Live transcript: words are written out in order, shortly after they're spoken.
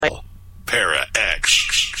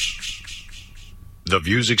The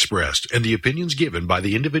views expressed and the opinions given by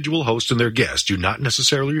the individual host and their guests do not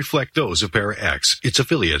necessarily reflect those of Para X, its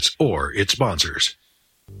affiliates, or its sponsors.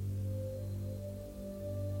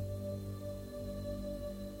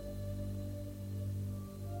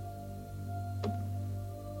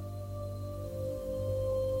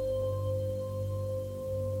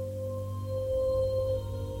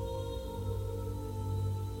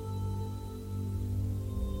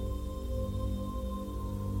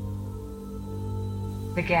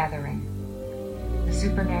 The Gathering. The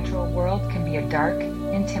supernatural world can be a dark,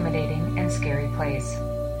 intimidating, and scary place.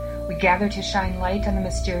 We gather to shine light on the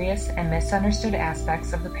mysterious and misunderstood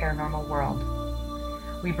aspects of the paranormal world.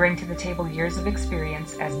 We bring to the table years of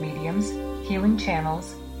experience as mediums, healing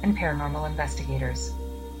channels, and paranormal investigators.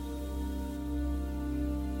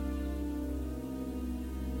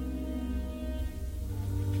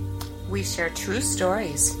 We share true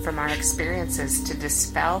stories from our experiences to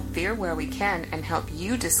dispel fear where we can and help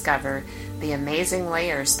you discover the amazing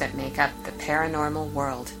layers that make up the paranormal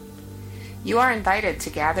world. You are invited to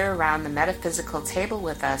gather around the metaphysical table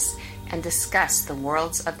with us and discuss the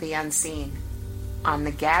worlds of the unseen on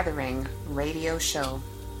The Gathering radio show.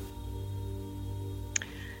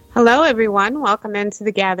 Hello, everyone. Welcome into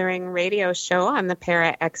The Gathering radio show on the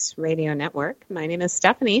Para X radio network. My name is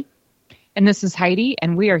Stephanie. And this is Heidi,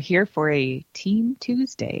 and we are here for a Team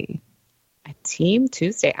Tuesday. A Team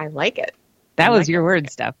Tuesday. I like it. That was your word,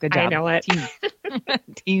 Steph. Good job. I know it.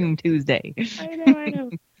 Team Tuesday. I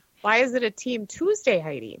know. Why is it a Team Tuesday,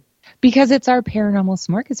 Heidi? Because it's our Paranormal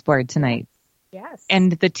Smorgasbord tonight. Yes.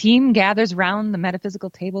 And the team gathers around the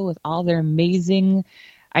metaphysical table with all their amazing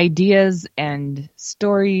ideas and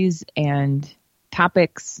stories and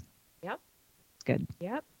topics. Yep. It's good.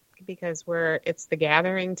 Yep. Because it's the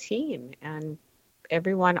Gathering team, and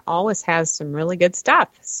everyone always has some really good stuff.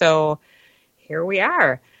 So here we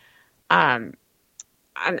are on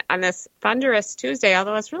this thunderous Tuesday,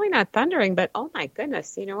 although it's really not thundering, but oh my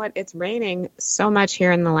goodness, you know what? It's raining so much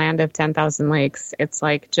here in the land of 10,000 lakes. It's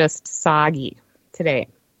like just soggy today.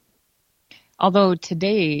 Although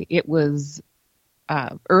today it was,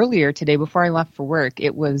 earlier today before I left for work,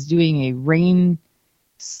 it was doing a rain,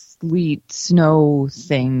 sleet, snow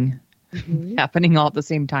thing happening all at the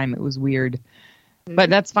same time. It was weird.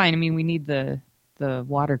 But that's fine. I mean, we need the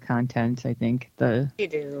water content, I think. We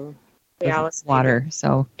do. We always water.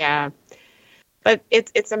 So yeah. But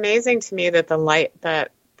it's amazing to me that the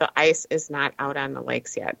ice is not out on the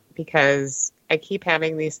lakes yet, because I keep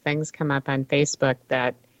having these things come up on Facebook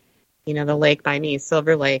that, you know, the lake by me,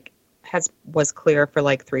 Silver Lake, was clear for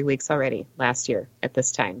like 3 weeks already last year at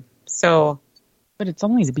this time. So but it's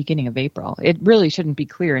only the beginning of April. It really shouldn't be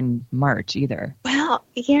clear in March either. Well,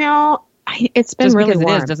 you know, it's been just really because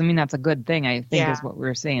warm. it is doesn't mean that's a good thing, I think, is what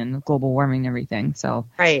we're saying, global warming and everything. So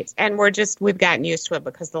right. And we've gotten used to it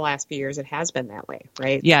because the last few years it has been that way,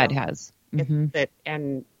 right? Yeah, so it has.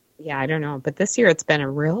 I don't know. But this year it's been a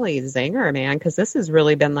really zinger, man, because this has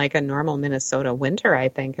really been like a normal Minnesota winter, I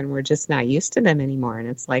think, and we're just not used to them anymore. And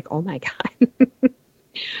it's like, oh my God.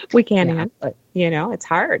 We can't handle it. You know, it's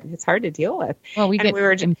hard. It's hard to deal with. Well, we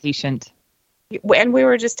were impatient. And we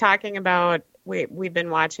were just talking about, we've been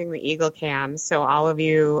watching the Eagle Cam. So all of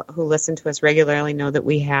you who listen to us regularly know that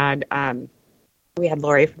we had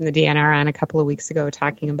Lori from the DNR on a couple of weeks ago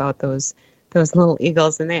talking about those little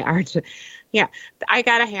eagles, and they are just, I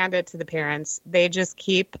got to hand it to the parents. They just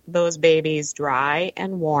keep those babies dry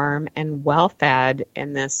and warm and well fed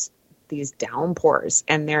in these downpours,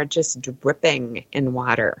 and they're just dripping in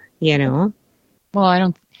water, you know?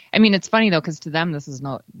 Well, it's funny though, because to them, this is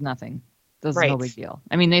nothing. This is no big deal.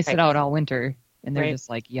 I mean, they sit out all winter and they're just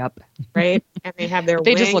like, yep. Right. And they have their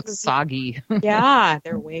they wings. just look soggy. Yeah.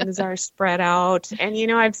 Their wings are spread out. And, you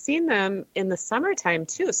know, I've seen them in the summertime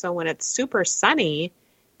too. So when it's super sunny,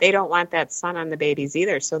 they don't want that sun on the babies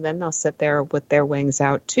either. So then they'll sit there with their wings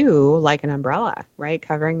out too, like an umbrella, right?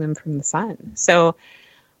 Covering them from the sun. So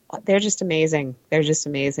they're just amazing. They're just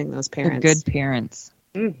amazing, those parents. They're good parents.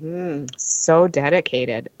 Mm-hmm. So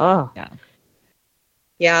dedicated. Oh. Yeah.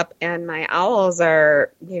 Yep. And my owls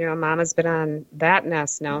are, you know, Mama's been on that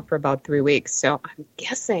nest now for about 3 weeks. So I'm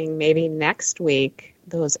guessing maybe next week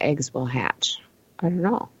those eggs will hatch. I don't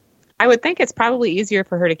know. I would think it's probably easier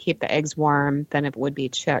for her to keep the eggs warm than it would be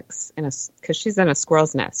chicks, because she's in a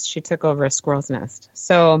squirrel's nest. She took over a squirrel's nest.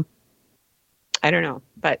 So I don't know.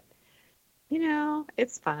 But you know,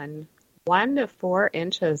 it's fun. 1 to 4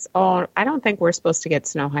 inches. Oh, I don't think we're supposed to get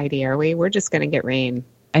snow, Heidi, are we? We're just going to get rain.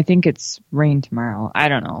 I think it's rain tomorrow. I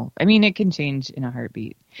don't know. I mean, it can change in a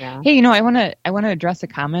heartbeat. Yeah. Hey, you know, I want to address a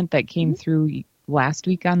comment that came through last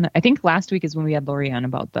week I think last week is when we had Lori on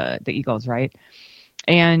about the eagles, right?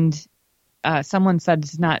 And someone said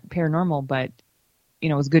it's not paranormal, but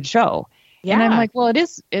it was a good show. Yeah. And I'm like, well,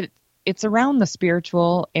 it's around the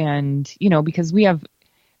spiritual, and because we have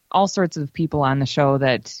all sorts of people on the show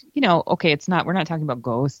that, okay, we're not talking about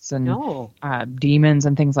ghosts and demons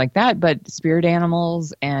and things like that, but spirit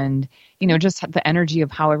animals and, just the energy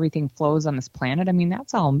of how everything flows on this planet. I mean,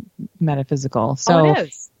 that's all metaphysical. So it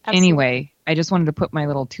is. Anyway, I just wanted to put my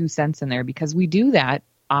little 2 cents in there because we do that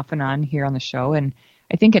off and on here on the show. And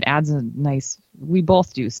I think it adds we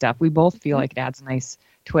both do stuff. We both feel like it adds a nice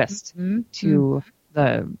twist to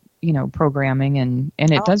the programming, and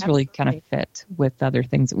it does really kind of fit with other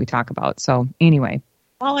things that we talk about. So anyway.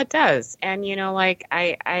 Well, it does. And, like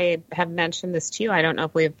I have mentioned this to you. I don't know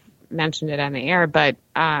if we've mentioned it on the air, but,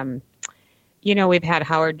 we've had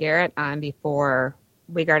Howard Garrett on before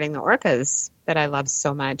regarding the orcas that I love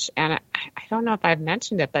so much. And I don't know if I've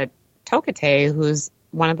mentioned it, but Tokate, who's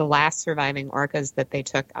one of the last surviving orcas that they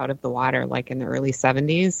took out of the water, like in the early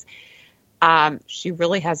 70s, she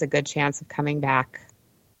really has a good chance of coming back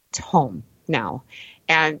to home now,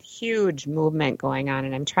 and huge movement going on.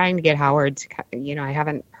 And I'm trying to get Howard to, I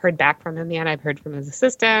haven't heard back from him yet. I've heard from his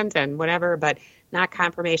assistant and whatever, but not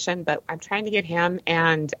confirmation. But I'm trying to get him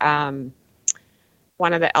and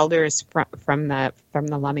one of the elders from the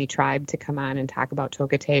Lummi tribe to come on and talk about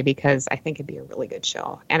Tokate, because I think it'd be a really good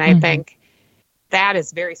show. And I think that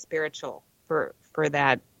is very spiritual for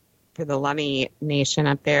the Lummi Nation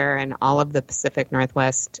up there and all of the Pacific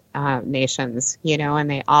Northwest nations, and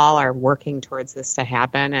they all are working towards this to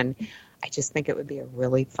happen. And I just think it would be a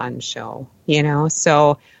really fun show,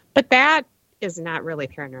 So, but that is not really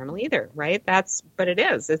paranormal either, right? But it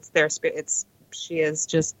is. It's their spirit. She is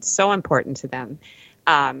just so important to them.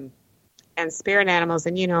 And spirit animals,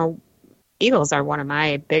 and eagles are one of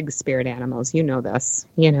my big spirit animals. This,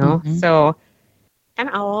 So, and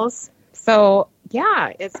owls. So,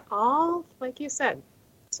 yeah, it's all, like you said,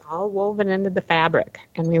 it's all woven into the fabric,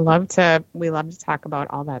 and we love to talk about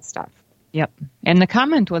all that stuff. Yep. And the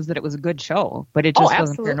comment was that it was a good show, but it just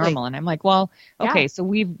wasn't paranormal. And I'm like, well, okay, so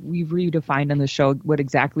we've redefined on the show what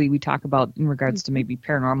exactly we talk about in regards to maybe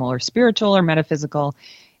paranormal or spiritual or metaphysical,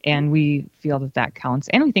 and we feel that counts.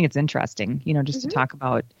 And we think it's interesting, just to talk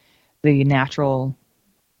about the natural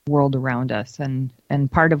world around us. And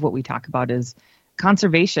part of what we talk about is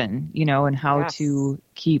conservation, and how to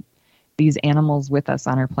keep these animals with us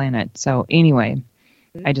on our planet. So anyway,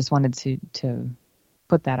 I just wanted to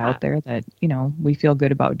put that out there that, we feel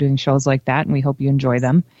good about doing shows like that, and we hope you enjoy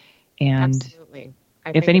them. And absolutely.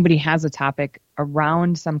 If anybody has a topic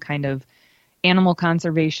around some kind of animal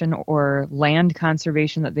conservation or land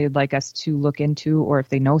conservation that they'd like us to look into, or if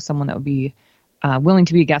they know someone that would be willing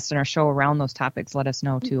to be a guest in our show around those topics, let us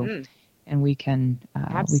know too. And we can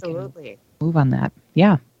move on that.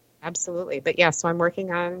 Yeah. Absolutely. But so I'm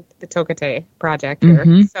working on the Tokate project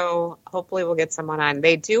here. So hopefully we'll get someone on.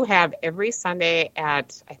 They do have every Sunday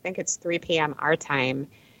at, I think it's 3 p.m. our time.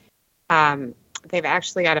 They've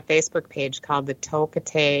actually got a Facebook page called the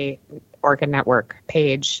Tokate Orca Network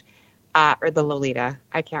page, or the Lolita.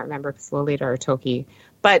 I can't remember if it's Lolita or Toki,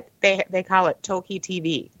 but they call it Toki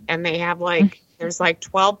TV. And they have there's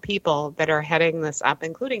 12 people that are heading this up,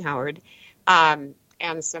 including Howard.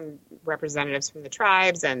 And some representatives from the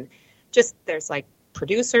tribes, and just there's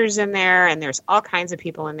producers in there, and there's all kinds of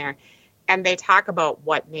people in there. And they talk about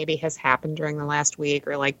what maybe has happened during the last week,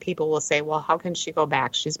 or people will say, well, how can she go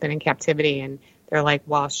back? She's been in captivity. And they're like,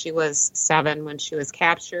 well, she was 7 when she was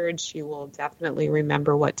captured. She will definitely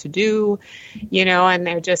remember what to do, and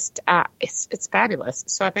they're just, it's fabulous.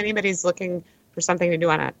 So if anybody's looking for something to do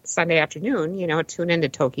on a Sunday afternoon, tune into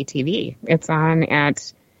Toki TV. It's on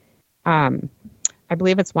at, I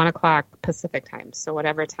believe it's 1:00 Pacific time. So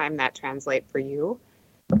whatever time that translates for you,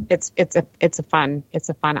 it's a fun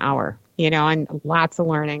hour, and lots of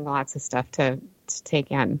learning, lots of stuff to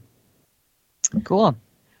take in. Cool.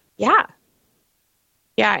 Yeah.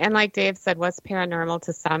 Yeah. And like Dave said, what's paranormal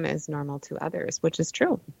to some is normal to others, which is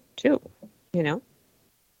true too, Yep.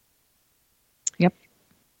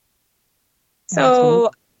 So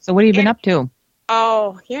what have you been up to?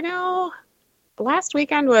 Oh, last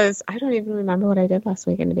weekend I don't even remember what I did last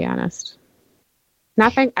weekend, to be honest.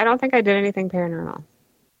 Nothing. I don't think I did anything paranormal.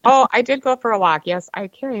 Oh, I did go for a walk. Yes,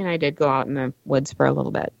 Carrie and I did go out in the woods for a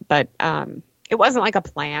little bit, but it wasn't like a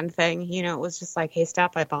planned thing. It was just like, hey,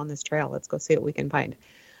 Steph, I found this trail. Let's go see what we can find.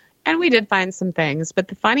 And we did find some things. But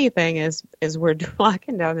the funny thing is we're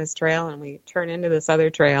walking down this trail and we turn into this other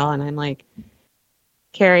trail. And I'm like,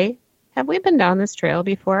 Carrie, have we been down this trail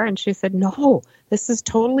before? And she said, no, this is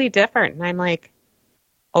totally different. And I'm like,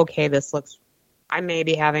 okay, this looks I may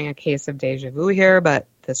be having a case of deja vu here, but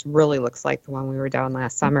this really looks like the one we were down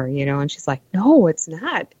last summer, you know? And she's like, no, it's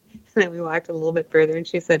not. And then we walked a little bit further and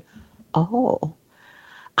she said, oh,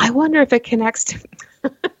 I wonder if it connects to...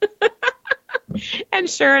 And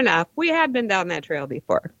sure enough, we had been down that trail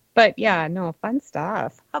before. But yeah, no, fun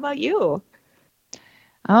stuff. How about you?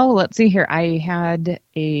 Oh, let's see here. I had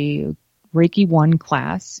a Reiki 1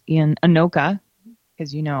 class in Anoka,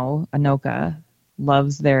 because you know Anoka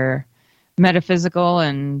loves their metaphysical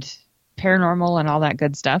and paranormal and all that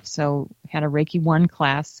good stuff. So had a Reiki 1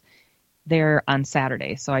 class there on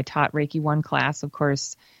Saturday. So I taught Reiki 1 class. Of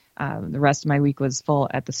course, the rest of my week was full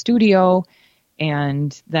at the studio.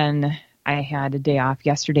 And then I had a day off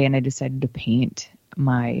yesterday and I decided to paint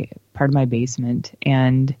my part of my basement.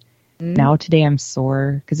 And now today I'm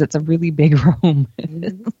sore because it's a really big room.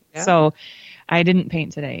 Yeah. So I didn't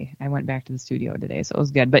paint today. I went back to the studio today, so it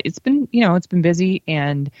was good. But it's been, it's been busy,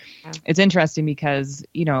 and it's interesting because,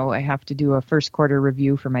 I have to do a first quarter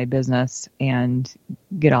review for my business and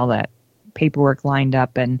get all that paperwork lined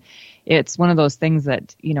up. And it's one of those things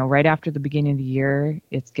that, right after the beginning of the year,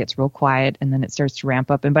 it gets real quiet and then it starts to ramp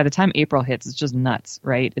up. And by the time April hits, it's just nuts,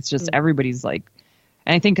 right? It's just everybody's like,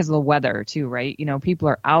 and I think because of the weather too, right? People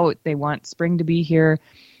are out, they want spring to be here.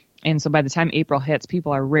 And so by the time April hits,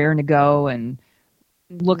 people are raring to go and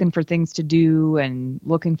looking for things to do and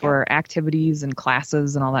looking for activities and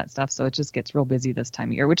classes and all that stuff. So it just gets real busy this time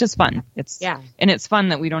of year, which is fun. And it's fun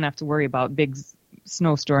that we don't have to worry about big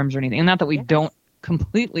snowstorms or anything. And not that we don't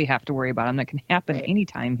completely have to worry about them. That can happen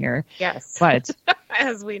anytime here. Yes. But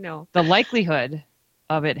as we know, the likelihood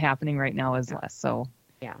of it happening right now is less. So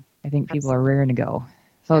I think people are raring to go.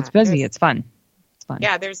 So it's busy. It's fun.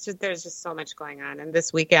 Yeah, there's just so much going on. And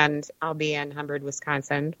this weekend I'll be in Humbird,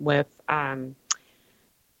 Wisconsin with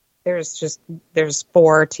there's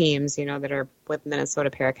 4 teams, that are with Minnesota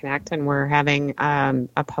Paraconnect, and we're having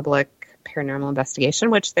a public paranormal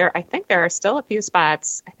investigation, which I think there are still a few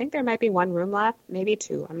spots. I think there might be 1 room left, maybe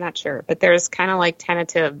 2. I'm not sure, but there's kind of like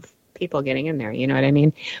tentative people getting in there. You know what I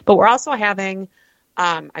mean? But we're also having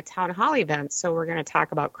a town hall event, so we're going to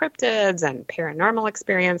talk about cryptids and paranormal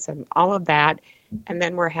experience and all of that. And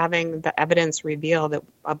then we're having the evidence reveal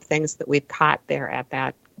of things that we've caught there at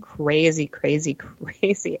that crazy, crazy,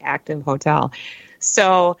 crazy active hotel.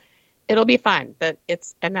 So it'll be fun, but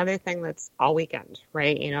it's another thing that's all weekend,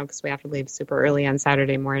 right? Because we have to leave super early on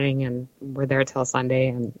Saturday morning and we're there till Sunday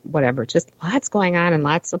and whatever. Just lots going on and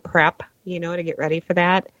lots of prep, to get ready for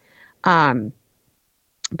that.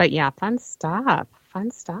 But yeah, fun stuff.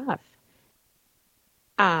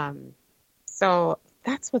 So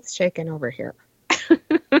that's what's shaking over here.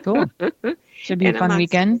 Cool. Should be a fun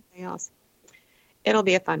weekend. It'll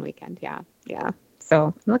be a fun weekend. Yeah. So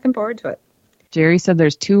I'm looking forward to it. Jerry said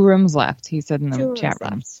there's 2 rooms left. He said in the chat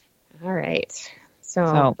room. All right.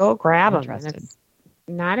 So go grab them.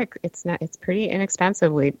 It's pretty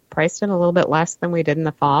inexpensive. We priced it a little bit less than we did in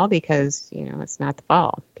the fall because, it's not the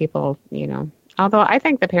fall. People, although I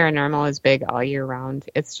think the paranormal is big all year round.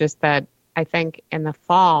 It's just that I think in the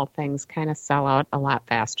fall things kind of sell out a lot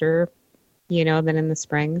faster, than in the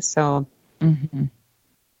spring. So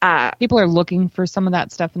people are looking for some of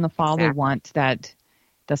that stuff in the fall. Exactly. They want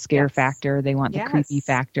the scare factor. They want the creepy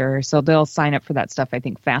factor. So they'll sign up for that stuff, I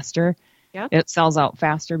think, faster. Yep. It sells out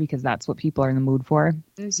faster because that's what people are in the mood for.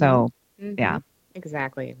 So, yeah.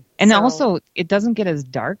 Exactly. And also, it doesn't get as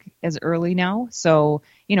dark as early now. So,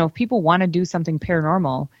 if people want to do something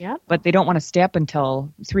paranormal, but they don't want to stay up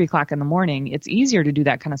until 3 o'clock in the morning, it's easier to do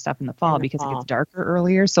that kind of stuff in the fall because it gets darker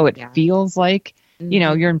earlier. So it feels like,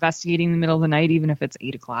 you're investigating in the middle of the night, even if it's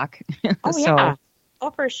 8 o'clock. Oh, yeah. Oh,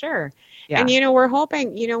 for sure. Yeah. And, we're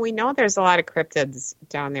hoping, we know there's a lot of cryptids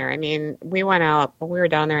down there. I mean, we went out, when we were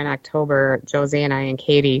down there in October, Josie and I and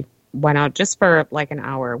Katie went out just for like an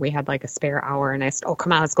hour. We had like a spare hour and I said, oh,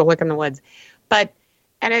 come on, let's go look in the woods. But,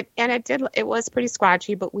 it was pretty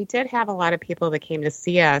squatchy, but we did have a lot of people that came to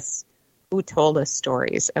see us who told us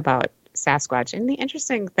stories about Sasquatch. And the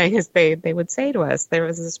interesting thing is they would say to us, there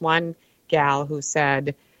was this one gal who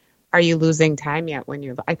said, are you losing time yet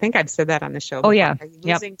I think I've said that on the show before. Oh, yeah. Are you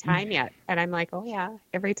losing time yet? And I'm like, oh, yeah,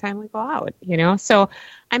 every time we go out, So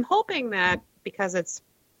I'm hoping that because it's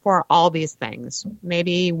for all these things,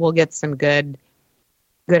 maybe we'll get some good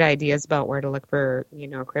ideas about where to look for,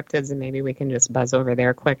 cryptids, and maybe we can just buzz over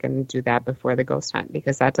there quick and do that before the ghost hunt,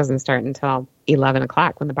 because that doesn't start until 11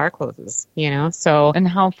 o'clock when the bar closes, So. And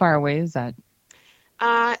how far away is that?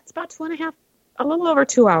 It's about 2.5. A little over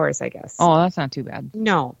 2 hours, I guess. Oh, that's not too bad.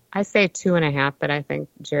 No, I say 2.5, but I think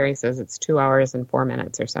Jerry says it's 2 hours and 4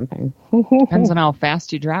 minutes or something. Depends on how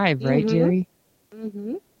fast you drive, right, Jerry?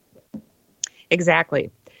 Exactly.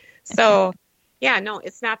 So, Yeah, no,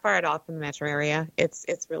 it's not far at all from the metro area. It's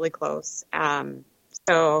really close.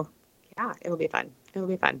 So yeah, it'll be fun. It'll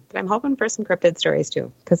be fun. But I'm hoping for some cryptid stories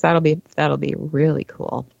too, because that'll be really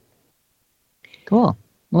cool. Cool.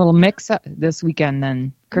 A little mix up this weekend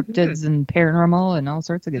then. Cryptids and paranormal and all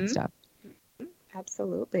sorts of good stuff.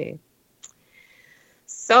 Absolutely.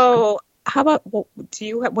 So how about what do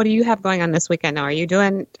you have going on this weekend now? Are you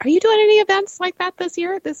doing any events like that this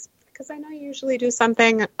year? Because I know you usually do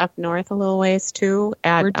something up north a little ways too.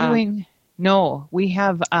 We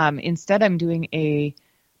have instead I'm doing a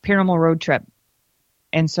paranormal road trip.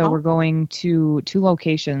 And so we're going to 2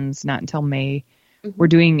 locations, not until May. We're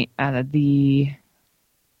doing the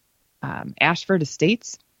Ashford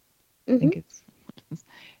Estates. I think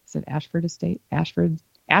is it Ashford Estate? I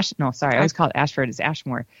always call it Ashford. It's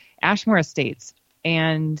Ashmore. Ashmore Estates.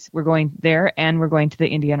 And we're going there, and we're going to the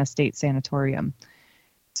Indiana State Sanatorium.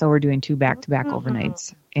 So we're doing 2 back-to-back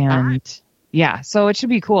overnights. And yeah, so it should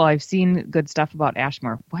be cool. I've seen good stuff about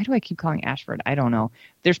Ashmore. Why do I keep calling Ashford? I don't know.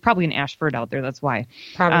 There's probably an Ashford out there. That's why.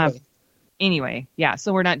 Probably. Anyway, yeah,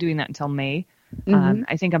 so we're not doing that until May.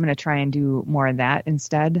 I think I'm going to try and do more of that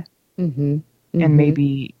instead. And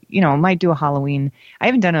maybe, might do a Halloween. I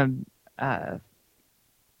haven't done a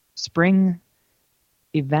spring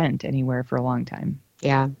event anywhere for a long time.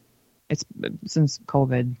 Yeah. It's since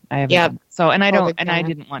COVID. I haven't. Yeah. So, and I don't, and I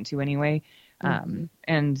didn't want to anyway.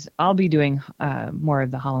 And I'll be doing more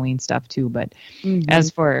of the Halloween stuff too. But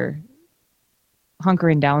as for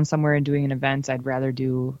hunkering down somewhere and doing an event, I'd rather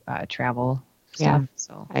do travel stuff.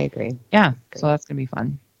 So I agree. Yeah. So that's going to be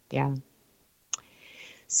fun. Yeah.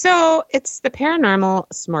 So it's the Paranormal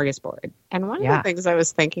Smorgasbord. And one of the things I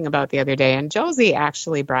was thinking about the other day, and Josie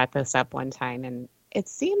actually brought this up one time, and it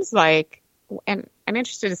seems like, and I'm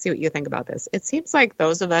interested to see what you think about this. It seems like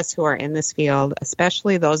those of us who are in this field,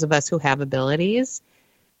 especially those of us who have abilities,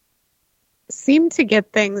 seem to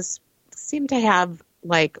have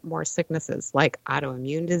like more sicknesses, like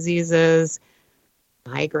autoimmune diseases,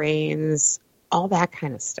 migraines, all that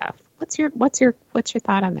kind of stuff. What's your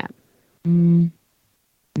thought on that?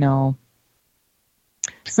 No.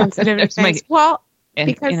 Sensitive to things. Well,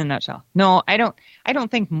 in a nutshell. No, I don't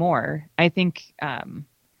think more. I think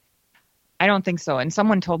I don't think so. And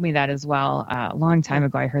someone told me that as well. A long time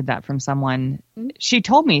ago, I heard that from someone. She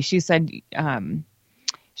told me, she said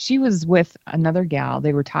she was with another gal.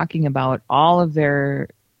 They were talking about all of their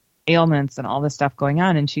ailments and all this stuff going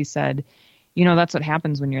on. And she said, that's what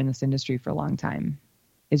happens when you're in this industry for a long time,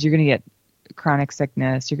 is you're going to get chronic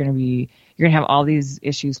sickness. You're going to have all these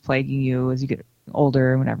issues plaguing you as you get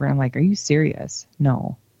older and whatever. I'm like, are you serious?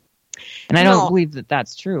 No. And I don't believe that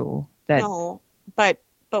that's true. No, but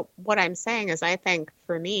what I'm saying is, I think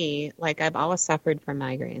for me, like, I've always suffered from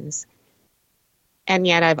migraines, and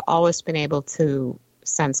yet I've always been able to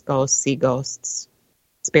sense ghosts, see ghosts,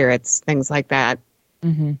 spirits, things like that.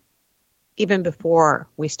 Even before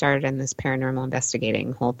we started in this paranormal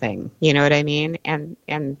investigating whole thing, you know what I mean? And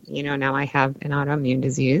now I have an autoimmune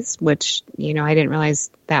disease, which, I didn't realize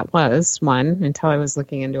that was one until I was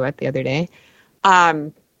looking into it the other day.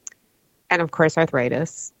 And of course,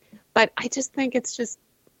 arthritis. But I just think it's just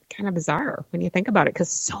kind of bizarre when you think about it,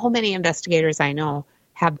 because so many investigators I know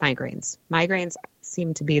have migraines. Migraines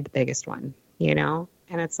seem to be the biggest one,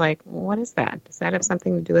 And it's like, what is that? Does that have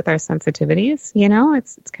something to do with our sensitivities?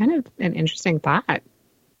 It's kind of an interesting thought.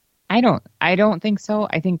 I don't think so.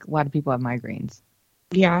 I think a lot of people have migraines.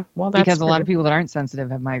 Yeah, well, that's because true. A lot of people that aren't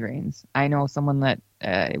sensitive have migraines. I know someone that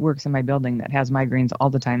works in my building that has migraines all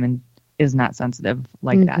the time and is not sensitive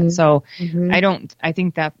like that. So I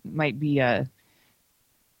think that might be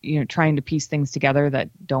trying to piece things together that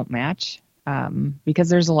don't match. Because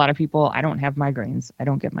there's a lot of people, I don't have migraines. I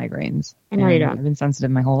don't get migraines. I know you don't. I've been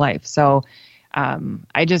sensitive my whole life. So, I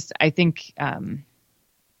think, I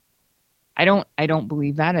don't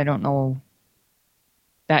believe that. I don't know.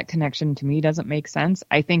 That connection to me doesn't make sense.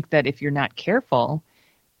 I think that if you're not careful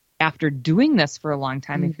after doing this for a long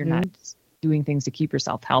time, if you're not doing things to keep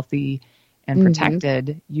yourself healthy and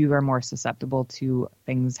protected, you are more susceptible to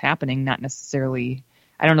things happening. Not necessarily,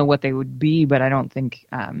 I don't know what they would be, but I don't think,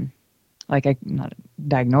 I'm not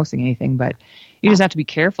diagnosing anything, but you just have to be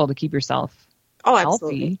careful to keep yourself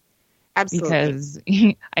healthy. Absolutely. Because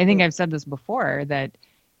I think I've said this before, that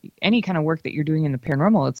any kind of work that you're doing in the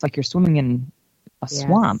paranormal, it's like you're swimming in a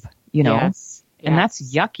swamp, Yes. And that's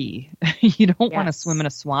yucky. You don't want to swim in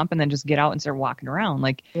a swamp and then just get out and start walking around.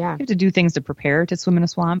 Like, you have to do things to prepare to swim in a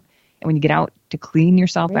swamp. And when you get out, to clean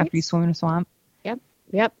yourself after you swim in a swamp.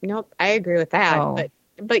 Yep. Nope. I agree with that. So,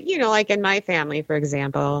 but like in my family, for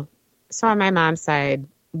example, so on my mom's side,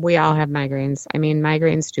 we all have migraines. I mean,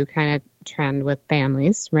 migraines do kind of trend with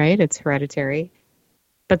families, right? It's hereditary,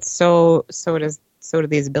 but so do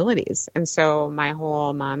these abilities. And so my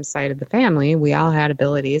whole mom's side of the family, we all had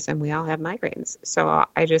abilities and we all have migraines. So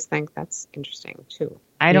I just think that's interesting too.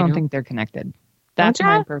 I don't think they're connected. That's Don't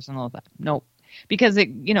ya? my personal thought. Nope. Because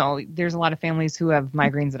there's a lot of families who have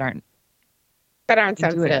migraines that aren't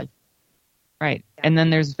sensitive. intuitive. Right. Yeah. And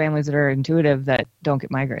then there's families that are intuitive that don't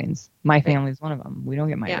get migraines. My family is one of them. We don't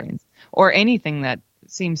get migraines. Or anything that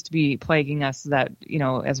seems to be plaguing us that,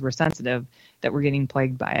 as we're sensitive, that we're getting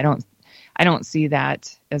plagued by. I don't see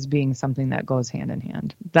that as being something that goes hand in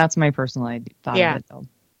hand. That's my personal thought of it, though.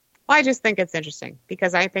 Well, I just think it's interesting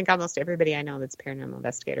because I think almost everybody I know that's a paranormal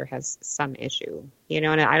investigator has some issue,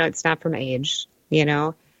 and it's not from age,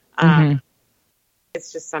 Mm-hmm.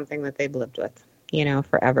 It's just something that they've lived with,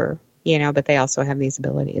 forever, but they also have these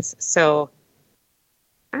abilities. So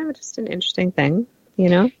I'm just an interesting thing,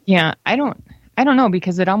 Yeah, I don't know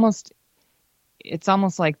because it's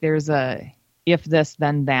almost like there's a if this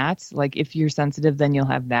then that, like if you're sensitive then you'll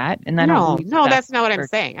have that, and I don't no, that's not what I'm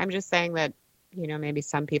saying. I'm just saying that maybe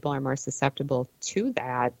some people are more susceptible to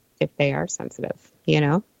that if they are sensitive,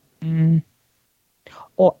 Mm.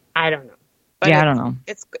 Or I don't know. But I don't know.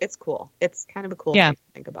 It's cool. It's kind of a cool thing to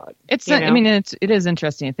think about. It is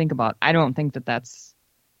interesting to think about. I don't think that's.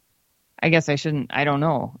 I guess I shouldn't. I don't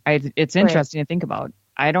know. It's interesting to think about.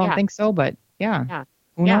 I don't think so, but who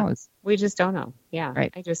knows? We just don't know. Yeah,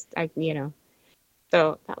 right.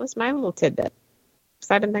 So that was my little tidbit.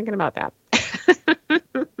 So I've been thinking about that.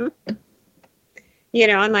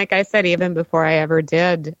 And like I said, even before I ever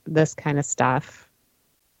did this kind of stuff,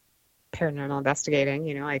 paranormal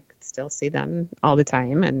investigating, I could still see them all the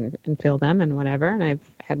time and feel them and whatever. And I've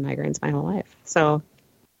had migraines my whole life. So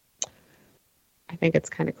I think it's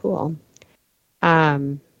kind of cool.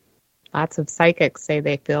 Lots of psychics say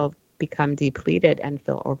they become depleted and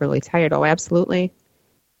feel overly tired. Oh, absolutely.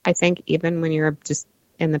 I think even when you're just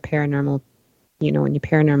in the paranormal, when you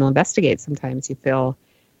paranormal investigate, sometimes you feel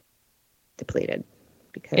depleted.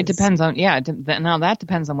 Because it depends on, now that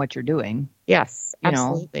depends on what you're doing. Yes,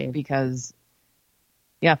 absolutely. Because,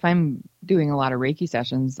 if I'm doing a lot of Reiki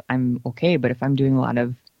sessions, I'm okay. But if I'm doing a lot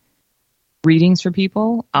of readings for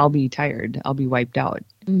people, I'll be tired. I'll be wiped out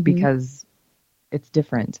because it's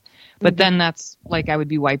different. But then that's like I would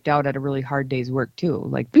be wiped out at a really hard day's work too,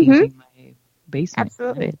 like painting my basement.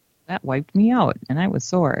 Absolutely. That wiped me out and I was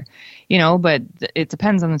sore, but it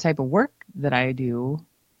depends on the type of work that I do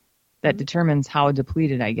that determines how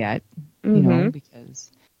depleted I get,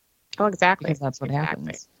 because. Oh, exactly. Because that's what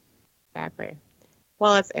happens. Exactly.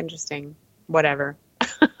 Well, it's interesting. Whatever.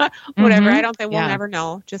 Whatever. I don't think we'll never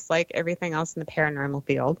know. Just like everything else in the paranormal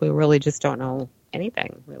field, we really just don't know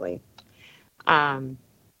anything, really.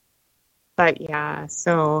 But yeah,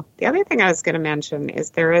 so the other thing I was going to mention is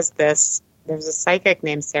there's a psychic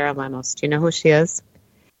named Sarah Lemos. Do you know who she is?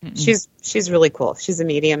 Mm-mm. She's really cool. She's a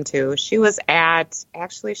medium too. She was at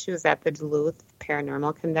the Duluth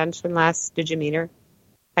Paranormal Convention last. Did you meet her,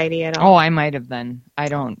 Heidi, at all? Oh, I might have then. I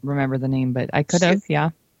don't remember the name, but I could have. Yeah.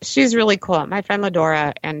 She's really cool. My friend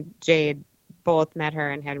Ladora and Jade both met her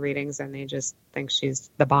and had readings, and they just think she's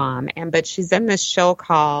the bomb. But she's in this show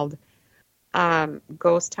called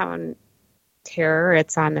Ghost Town Terror.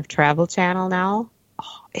 It's on the Travel Channel now.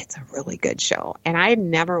 Oh, it's a really good show. And I had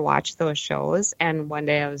never watched those shows. And one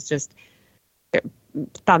day I was just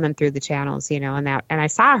thumbing through the channels, and I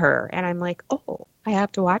saw her and I'm like, oh, I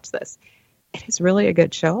have to watch this. It is really a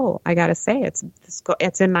good show. I got to say,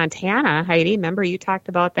 it's in Montana. Heidi, remember you talked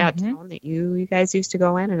about that town that you guys used to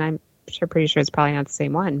go in, and I'm pretty sure it's probably not the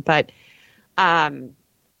same one. But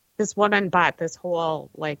this woman bought this whole,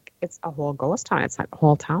 it's a whole ghost town. It's a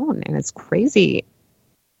whole town, and it's crazy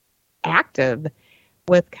active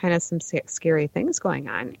with kind of some scary things going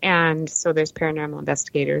on. And so there's paranormal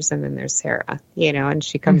investigators, and then there's Sarah, and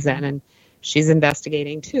she comes in and she's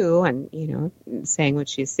investigating too, and, saying what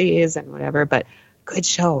she sees and whatever. But good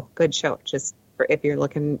show. Just for if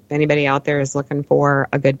anybody out there is looking for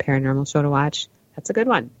a good paranormal show to watch, that's a good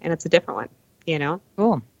one. And it's a different one,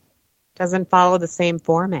 Cool. Doesn't follow the same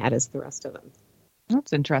format as the rest of them.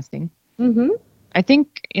 That's interesting. Mm-hmm. I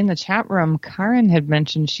think in the chat room, Karen had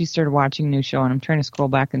mentioned she started watching a new show, and I'm trying to scroll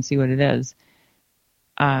back and see what it is.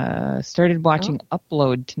 Started watching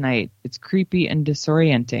Upload tonight. It's creepy and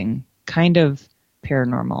disorienting, kind of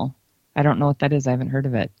paranormal. I don't know what that is. I haven't heard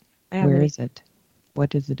of it. Where is it?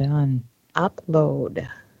 What is it on? Upload.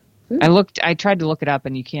 I tried to look it up,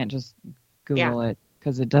 and you can't just Google it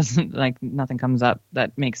because it doesn't, nothing comes up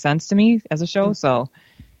that makes sense to me as a show. So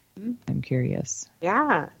I'm curious.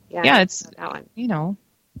 Yeah, it's that one.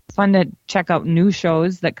 Fun to check out new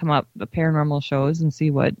shows that come up, the paranormal shows, and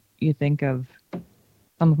see what you think of.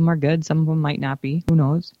 Some of them are good. Some of them might not be. Who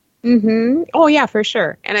knows? Mm-hmm. Oh yeah, for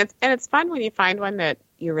sure. And it's fun when you find one that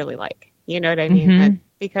you really like. You know what I mean? Mm-hmm.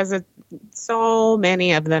 Because so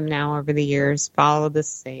many of them now over the years follow the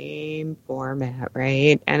same format,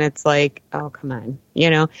 right? And it's like, oh, come on,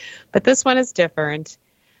 But this one is different.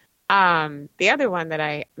 The other one that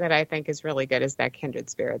I think is really good is that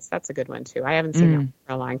Kindred Spirits. That's a good one too. I haven't seen that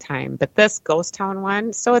for a long time. But this Ghost Town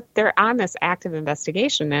one, so they're on this active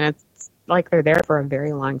investigation, and it's like they're there for a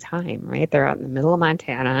very long time, right? They're out in the middle of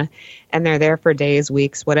Montana, and they're there for days,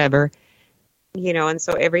 weeks, whatever. And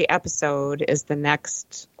so every episode is the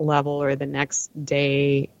next level or the next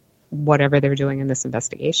day, whatever they're doing in this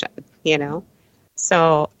investigation,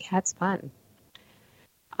 So, yeah, it's fun.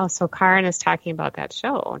 Oh, so Karen is talking about that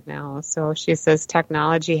show now. So she says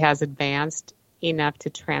technology has advanced enough to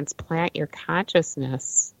transplant your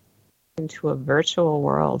consciousness into a virtual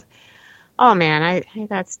world. Oh, man, I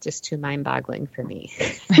that's just too mind-boggling for me.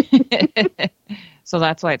 So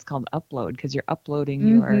that's why it's called upload, because you're uploading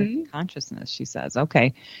your consciousness, she says.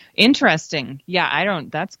 Okay. Interesting. Yeah,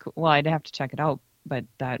 that's cool. Well, I'd have to check it out, but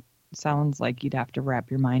that sounds like you'd have to wrap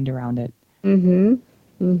your mind around it. Mm-hmm.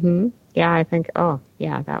 Mm-hmm. Yeah, I think,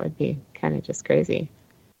 that would be kind of just crazy.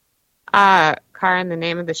 Karen, the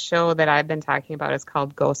name of the show that I've been talking about is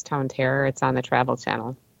called Ghost Town Terror. It's on the Travel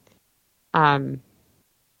Channel. So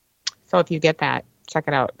if you get that, check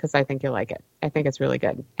it out, because I think you'll like it. I think it's really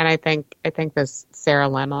good. And I think this Sarah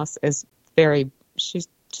Lemos is she's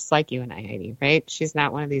just like you and I, Heidi, right? She's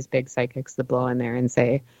not one of these big psychics that blow in there and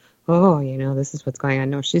say, oh, this is what's going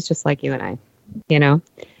on. No, she's just like you and I,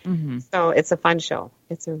 Mm-hmm. So it's a fun show.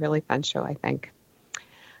 It's a really fun show, I think.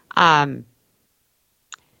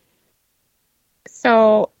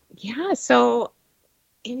 So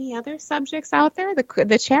any other subjects out there?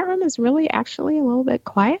 The chat room is really actually a little bit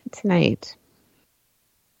quiet tonight.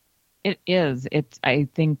 It is. I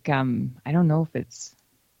think, I don't know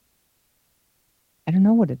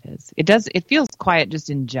what it is. It feels quiet just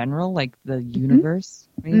in general, like the universe.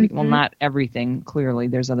 Maybe. Well, not everything, clearly.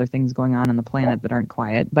 There's other things going on the planet that aren't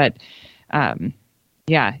quiet. But,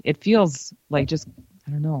 yeah, it feels like just,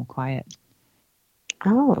 I don't know, quiet.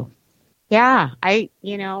 Oh, yeah.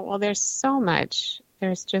 There's so much.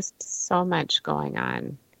 There's just so much going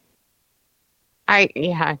on.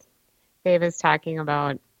 Dave is talking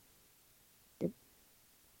about,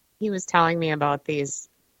 he was telling me about these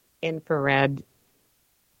infrared,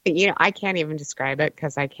 I can't even describe it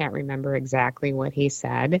because I can't remember exactly what he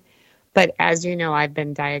said. But as you know, I've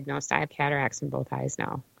been diagnosed. I have cataracts in both eyes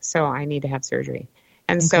now. So I need to have surgery.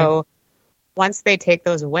 And so once they take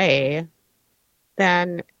those away,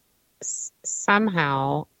 then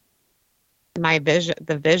somehow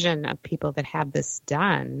the vision of people that have this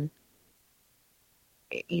done,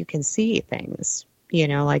 you can see things,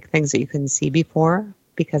 like things that you couldn't see before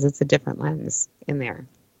because it's a different lens in there.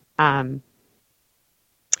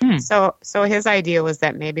 So his idea was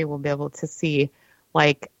that maybe we'll be able to see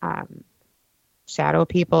shadow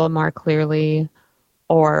people more clearly,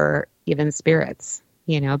 or even spirits,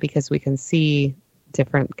 because we can see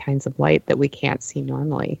different kinds of light that we can't see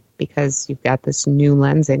normally because you've got this new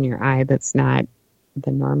lens in your eye that's not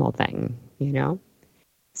the normal thing,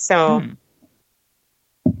 So,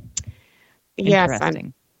 yes,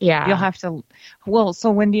 interesting. Yeah. You'll have to. Well, so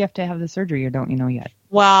when do you have to have the surgery, or don't you know yet?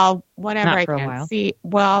 Well, whenever I for a can while. see.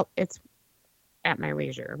 Well, it's at my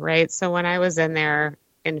leisure, right? So when I was in there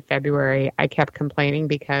in February, I kept complaining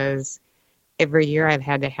because every year I've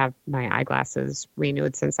had to have my eyeglasses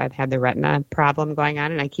renewed since I've had the retina problem going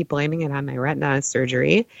on, and I keep blaming it on my retina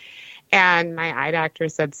surgery. And my eye doctor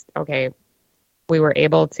said, okay, we were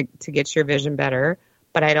able to get your vision better,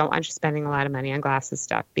 but I don't want you spending a lot of money on glasses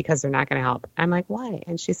stuff because they're not going to help. I'm like, why?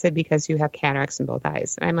 And she said, because you have cataracts in both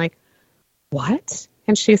eyes. And I'm like, what?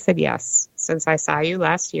 And she said, yes. Since I saw you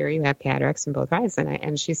last year, you have cataracts in both eyes.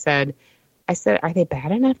 And she said, I said, are they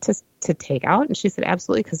bad enough to take out? And she said,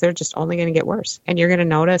 absolutely, because they're just only going to get worse. And you're going to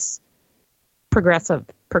notice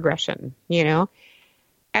progression,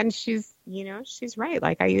 And she's right.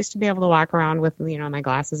 Like, I used to be able to walk around with, my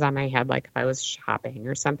glasses on my head, like if I was shopping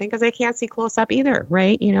or something, because I can't see close up either,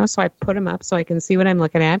 right? So I put them up so I can see what I'm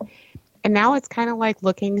looking at. And now it's kind of like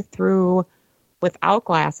looking through without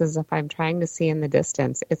glasses if I'm trying to see in the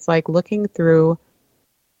distance. It's like looking through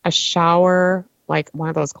a shower, like one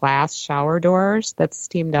of those glass shower doors that's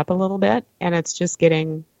steamed up a little bit, and it's just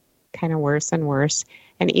getting kind of worse and worse.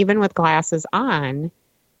 And even with glasses on,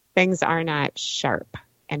 things are not sharp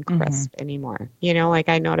and crisp anymore. Like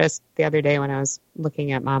I noticed the other day when I was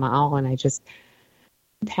looking at Mama Owl, and I just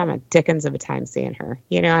have a dickens of a time seeing her,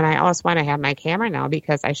 and I also want to have my camera now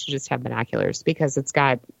because I should just have binoculars because it's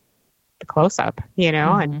got the close-up,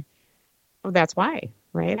 and that's why,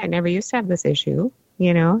 right? I never used to have this issue,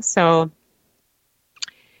 so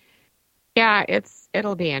yeah,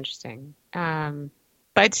 it'll be interesting.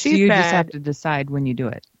 But so you just have to decide when you do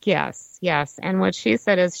it. Yes. And what she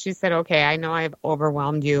said is, okay, I know I've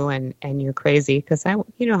overwhelmed you and you're crazy because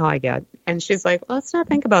you know how I get. And she's like, well, let's not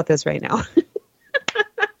think about this right now.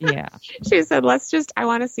 Yeah. She said, I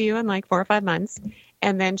want to see you in like 4 or 5 months.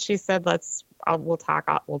 And then she said, we'll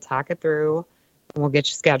talk it through and we'll get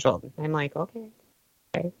you scheduled. I'm like, okay,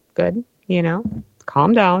 good.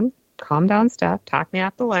 Calm down, Steph. Talk me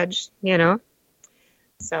off the ledge,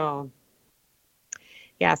 So,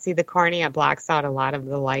 yeah, see, the cornea blocks out a lot of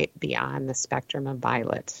the light beyond the spectrum of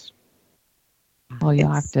violet. Well,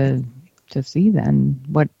 you'll have to see then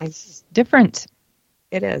what's different.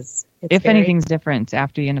 It is. If anything's different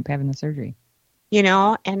after you end up having the surgery.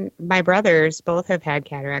 And my brothers both have had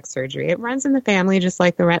cataract surgery. It runs in the family just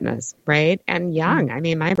like the retinas, right? And young. I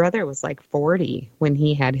mean, my brother was like 40 when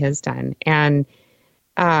he had his done. And,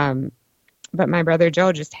 but my brother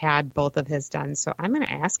Joe just had both of his done. So I'm going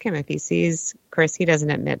to ask him if he sees, of course, he doesn't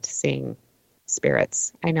admit to seeing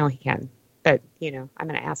spirits. I know he can, but, I'm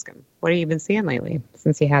going to ask him, what have you been seeing lately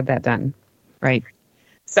since he had that done? Right.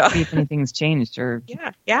 So see if anything's changed or.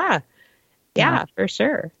 Yeah, for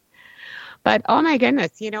sure. But, oh my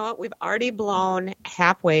goodness, you know what? We've already blown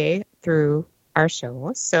halfway through our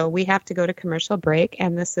show. So we have to go to commercial break.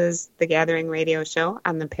 And this is the Gathering Radio Show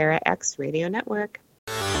on the Para X Radio Network.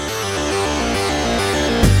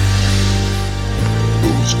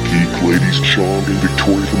 Those geek ladies, Sean and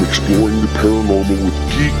Victoria from Exploring the Paranormal with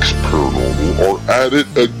Geeks Paranormal, are at it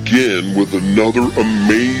again with another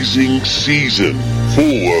amazing season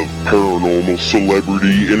full of paranormal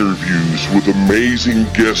celebrity interviews with amazing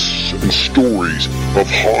guests and stories of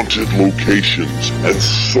haunted locations and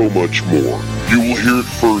so much more. You will hear it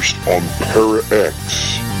first on Para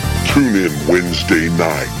X. Tune in Wednesday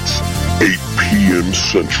nights, 8 p.m.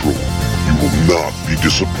 Central. You will not be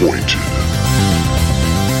disappointed.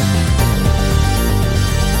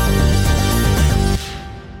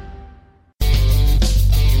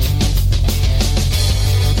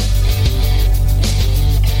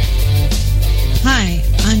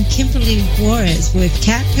 Kimberly Juarez with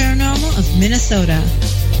Cat Paranormal of Minnesota.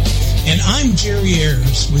 And I'm Jerry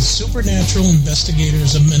Ayers with Supernatural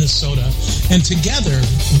Investigators of Minnesota. And together,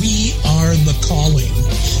 we are The Calling.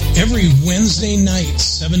 Every Wednesday night,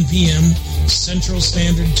 7 p.m. Central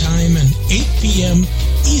Standard Time and 8 p.m.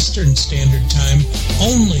 Eastern Standard Time,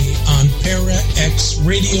 only on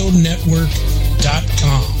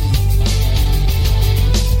ParaXRadioNetwork.com.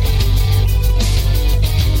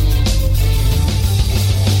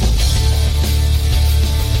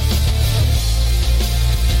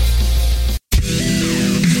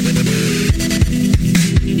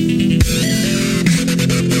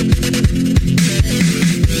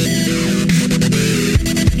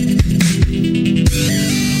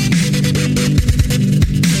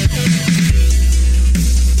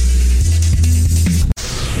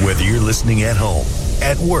 Listening at home,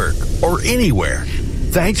 at work, or anywhere.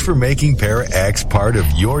 Thanks for making Para X part of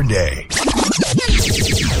your day.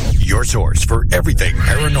 Your source for everything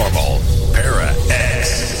paranormal. Para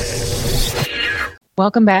X.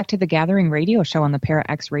 Welcome back to the Gathering Radio Show on the Para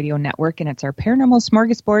X Radio Network, and it's our Paranormal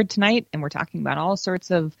Smorgasbord tonight, and we're talking about all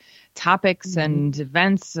sorts of topics and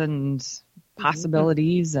events and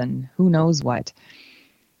possibilities and who knows what.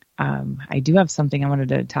 I do have something I wanted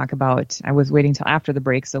to talk about. I was waiting till after the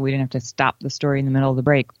break so we didn't have to stop the story in the middle of the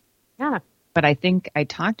break. Yeah. But I think I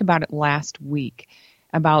talked about it last week,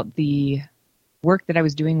 about the work that I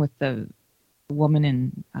was doing with the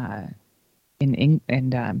woman in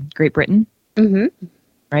Great Britain. Mm-hmm.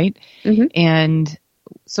 Right? Mm-hmm. And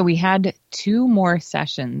so we had 2 more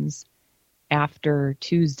sessions after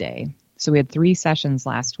Tuesday. So we had 3 sessions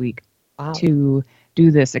last week to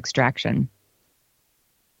do this extraction.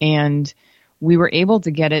 And we were able to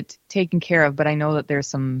get it taken care of, but I know that there's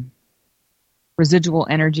some residual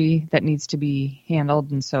energy that needs to be handled.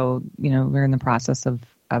 And so, we're in the process of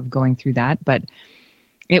going through that. But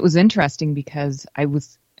it was interesting because I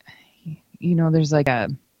was, there's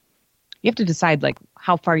you have to decide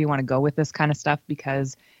how far you want to go with this kind of stuff,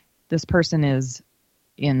 because this person is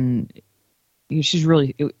it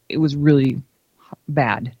was really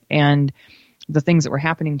bad. And the things that were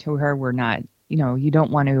happening to her were not, you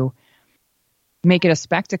don't want to make it a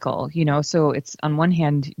spectacle, so it's, on one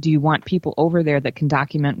hand, do you want people over there that can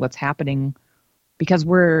document what's happening, because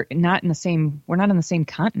we're not in the same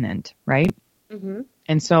continent, right? Mm-hmm.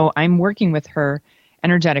 And so I'm working with her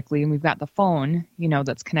energetically, and we've got the phone,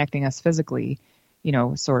 that's connecting us physically,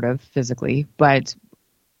 sort of physically, but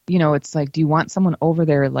it's like, do you want someone over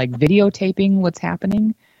there like videotaping what's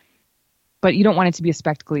happening? But you don't want it to be a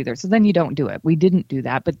spectacle either. So then you don't do it. We didn't do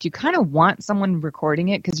that. But you kind of want someone recording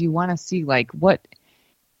it because you want to see like what,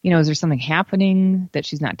 is there something happening that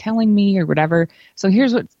she's not telling me or whatever? So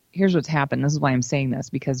here's what's happened. This is why I'm saying this,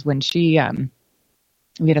 because when we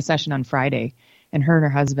had a session on Friday and her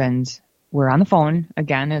husband were on the phone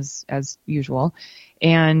again, as usual.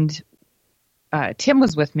 And Tim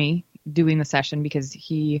was with me doing the session because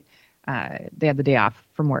they had the day off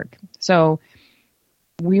from work. So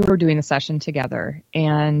we were doing the session together,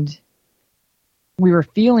 and we were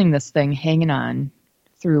feeling this thing hanging on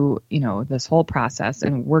through, this whole process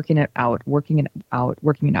and working it out.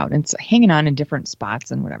 And it's hanging on in different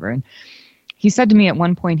spots and whatever. And he said to me at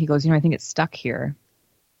one point, he goes, I think it's stuck here.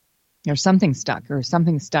 There's something stuck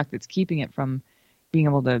that's keeping it from being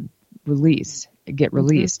able to get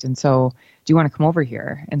released. And so, do you want to come over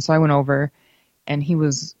here? And so I went over, and he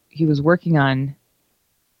was working on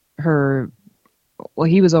her. Well,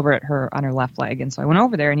 he was over on her left leg. And so I went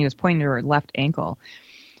over there, and he was pointing to her left ankle.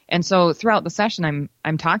 And so throughout the session,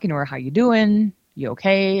 I'm talking to her, how you doing? You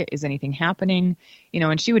okay? Is anything happening?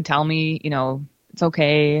 And she would tell me, it's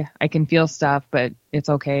okay. I can feel stuff, but it's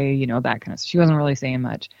okay. That kind of stuff. She wasn't really saying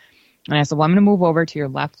much. And I said, well, I'm going to move over to your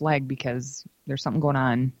left leg because there's something going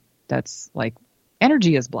on that's like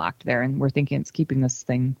energy is blocked there. And we're thinking it's keeping this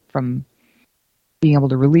thing from being able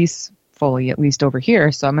to release fully, at least over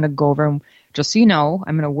here. So I'm going to go over, and just so you know,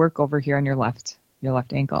 I'm going to work over here on your left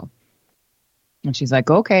ankle. And she's like,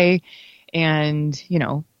 okay. And,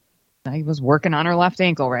 I was working on her left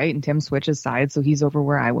ankle, right? And Tim switches sides. So he's over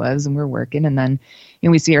where I was, and we're working. And then,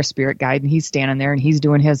 we see our spirit guide, and he's standing there, and he's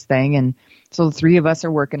doing his thing. And so the three of us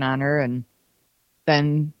are working on her. And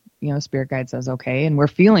then, spirit guide says, okay. And we're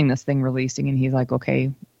feeling this thing releasing. And he's like,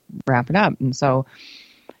 okay, wrap it up. And so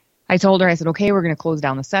I told her, I said, okay, we're going to close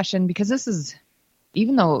down the session, because this is,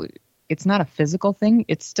 even though it's not a physical thing,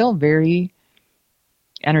 it's still very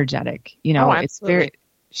energetic. It's very,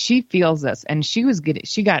 she feels this, and she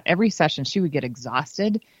got every session, she would get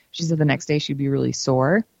exhausted. She said the next day she'd be really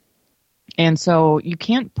sore. And so you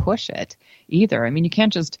can't push it either. I mean, you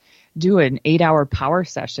can't just do an 8-hour power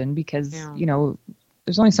session because,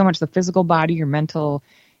 there's only so much the physical body, your mental,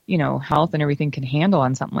 health and everything can handle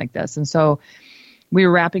on something like this. And so we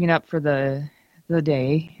were wrapping it up for the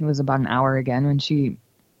day. It was about an hour again when she,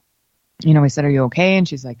 we said, are you okay? And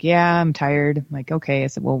she's like, yeah, I'm tired. I'm like, okay. I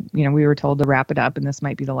said, well, we were told to wrap it up, and this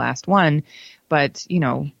might be the last one, but,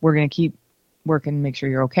 we're going to keep working and make sure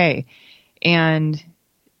you're okay. And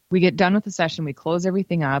we get done with the session. We close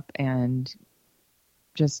everything up, and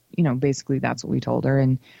just, basically that's what we told her.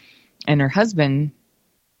 And her husband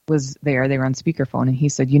was there. They were on speakerphone, and he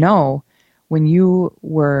said, when you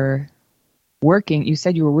were working, you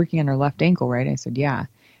said you were working on her left ankle, right? I said, yeah.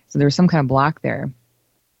 So there was some kind of block there,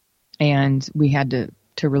 and we had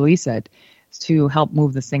to release it to help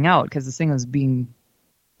move this thing out, because this thing was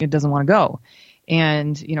it doesn't want to go.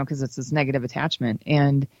 And, because it's this negative attachment.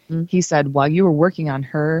 And he said, while you were working on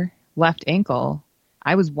her left ankle,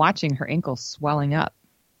 I was watching her ankle swelling up.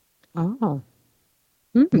 Oh.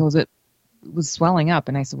 Because it was swelling up.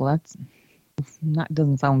 And I said, well,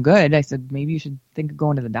 doesn't sound good. I said, maybe you should think of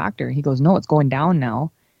going to the doctor. He goes, no, it's going down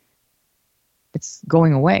now. It's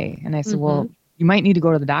going away. And I said, well, you might need to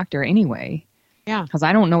go to the doctor anyway. Yeah. Because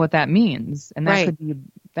I don't know what that means. And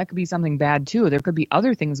that could be something bad too. There could be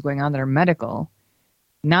other things going on that are medical,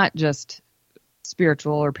 not just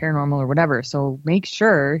spiritual or paranormal or whatever. So make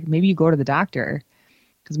sure maybe you go to the doctor,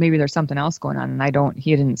 because maybe there's something else going on. And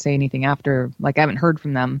he didn't say anything after, like I haven't heard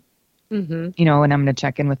from them, and I'm going to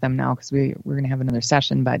check in with them now, because we're going to have another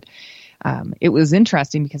session. But it was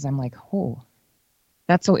interesting, because I'm like, oh,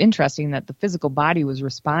 that's so interesting that the physical body was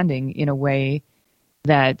responding in a way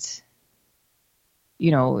that,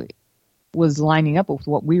 was lining up with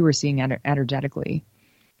what we were seeing energetically.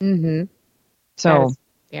 So,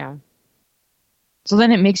 yeah. So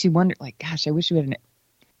then it makes you wonder, like, gosh, I wish we had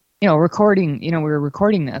recording, we were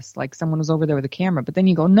recording this, like someone was over there with a camera, but then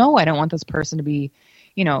you go, no, I don't want this person to be,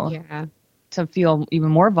 to feel even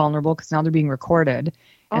more vulnerable, because now they're being recorded,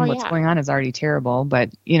 and what's going on is already terrible.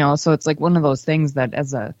 But, so it's like one of those things that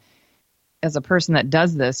as a person that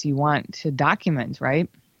does this, you want to document, right?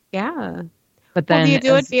 Yeah. But then do you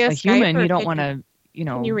do as it via a human, Skype, you don't want to,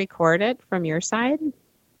 Can you record it from your side?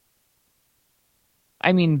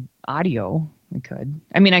 I mean, audio, I could.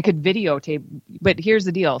 I mean, I could videotape, but here's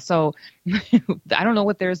the deal. So I don't know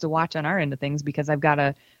what there is to watch on our end of things, because I've got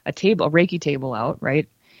a Reiki table out, right?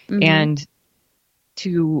 And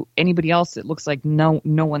to anybody else, it looks like no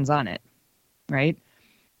one's on it, right?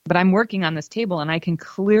 But I'm working on this table, and I can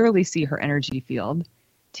clearly see her energy field,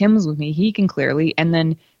 Tim's with me. He can clearly. And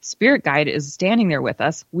then Spirit Guide is standing there with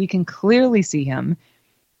us. We can clearly see him.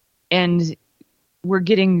 And we're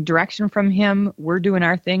getting direction from him. We're doing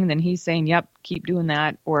our thing. Then he's saying, yep, keep doing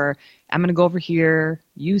that. Or I'm going to go over here.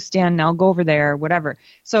 You stand and I'll go over there, whatever.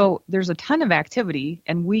 So there's a ton of activity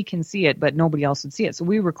and we can see it, but nobody else would see it. So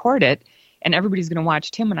we record it and everybody's going to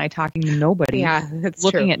watch Tim and I talking to nobody. Yeah, that's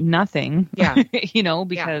looking true. at nothing. Yeah.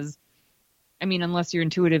 Because, I mean, unless you're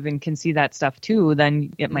intuitive and can see that stuff too,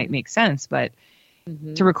 then it might make sense. But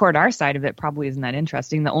to record our side of it probably isn't that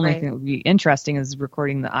interesting. The only thing that would be interesting is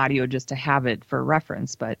recording the audio just to have it for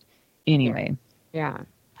reference. But anyway. Yeah.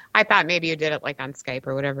 I thought maybe you did it like on Skype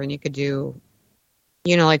or whatever, and you could do,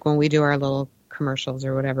 like when we do our little commercials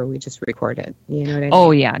or whatever, we just record it. You know what I mean?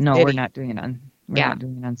 Oh, yeah. No, we're not doing it on not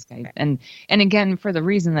doing it on Skype. Okay. And again, for the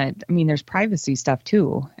reason that, I mean, there's privacy stuff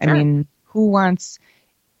too. Sure. I mean, who wants,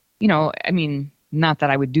 not that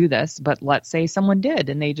I would do this, but let's say someone did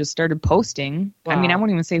and they just started posting. Wow. I mean, I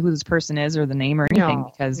won't even say who this person is or the name or anything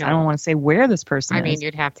because I don't want to say where this person is. I mean,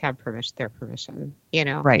 you'd have to have their permission,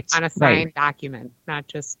 right. on a signed document, not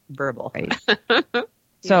just verbal. Right.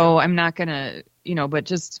 So I'm not going to, but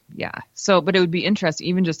just, So, but it would be interesting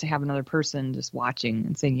even just to have another person just watching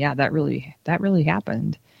and saying, yeah, that really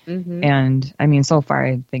happened. Mm-hmm. And I mean, so far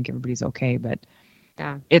I think everybody's okay, but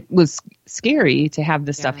it was scary to have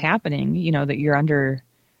this stuff happening, that you're under,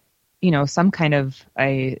 some kind of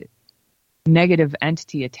a negative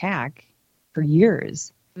entity attack for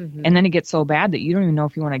years. Mm-hmm. And then it gets so bad that you don't even know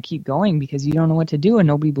if you want to keep going because you don't know what to do and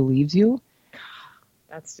nobody believes you.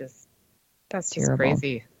 That's just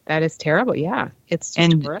crazy. That is terrible. Yeah. It's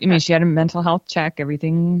just horrific. I mean, she had a mental health check,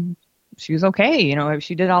 everything. She was okay.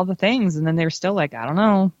 She did all the things and then they're still like, I don't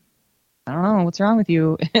know. What's wrong with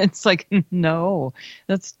you? It's like, no,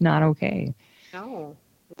 that's not okay. No.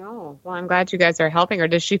 Well, I'm glad you guys are helping her.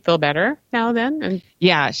 Does she feel better now then?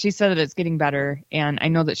 Yeah, she said that it's getting better. And I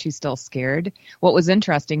know that she's still scared. What was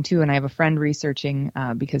interesting too, and I have a friend researching,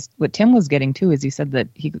 because what Tim was getting too is he said that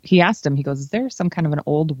he asked him, he goes, is there some kind of an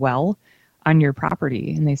old well on your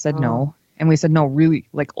property? And they said no. And we said, no, really,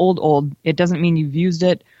 like old. It doesn't mean you've used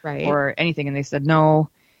it or anything. And they said no.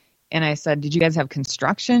 And I said, did you guys have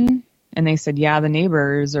construction? And they said, yeah, the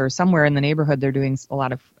neighbors or somewhere in the neighborhood, they're doing a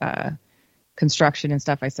lot of construction and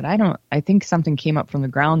stuff. I said, I think something came up from the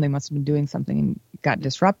ground. They must have been doing something and got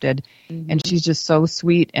disrupted. Mm-hmm. And she's just so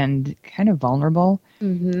sweet and kind of vulnerable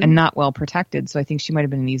and not well protected. So I think she might have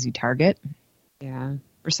been an easy target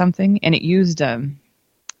or something. And it used, it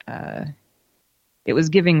was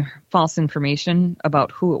giving false information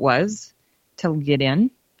about who it was to get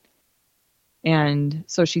in. And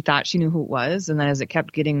so she thought she knew who it was. And then as it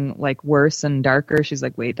kept getting like worse and darker, she's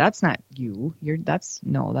like, wait, that's not you. That's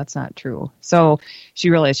not true. So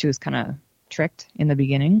she realized she was kind of tricked in the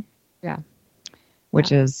beginning. Yeah.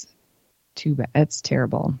 Which is too bad. It's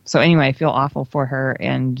terrible. So anyway, I feel awful for her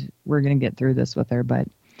and we're going to get through this with her, but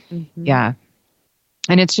yeah.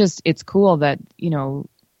 And it's cool that,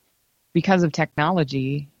 because of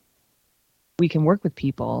technology, we can work with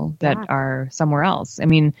people that are somewhere else. I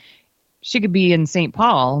mean, she could be in St.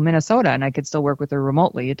 Paul, Minnesota, and I could still work with her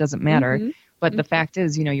remotely. It doesn't matter. Mm-hmm. But the fact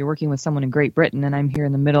is, you're working with someone in Great Britain, and I'm here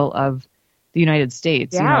in the middle of the United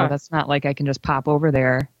States. Yeah. That's not like I can just pop over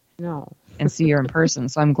there and see her in person.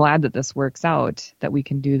 So I'm glad that this works out, that we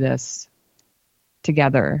can do this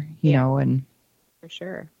together, and for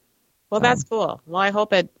sure. Well, that's cool. Well, I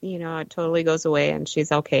hope it, it totally goes away and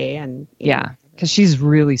she's okay. And because she's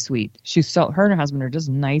really sweet. Her and her husband are just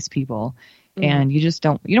nice people. And you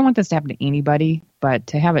don't want this to happen to anybody, but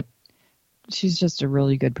to have it, she's just a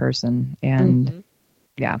really good person. And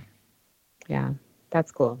yeah,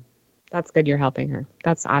 that's cool. That's good. You're helping her.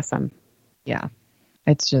 That's awesome. Yeah.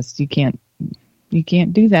 It's just, you can't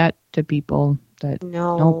do that to people that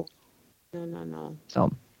no.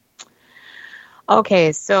 So,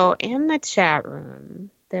 okay. So in the chat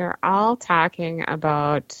room, they're all talking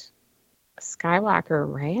about Skywalker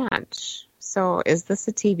Ranch. So is this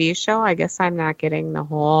a TV show? I guess I'm not getting the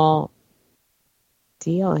whole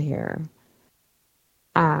deal here.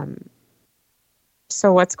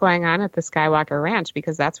 So what's going on at the Skywalker Ranch?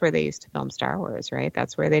 Because that's where they used to film Star Wars, right?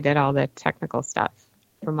 That's where they did all the technical stuff,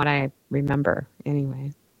 from what I remember,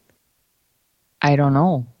 anyway. I don't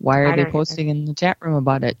know. Why are they posting in the chat room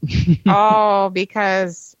about it?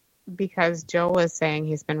 Because Joe was saying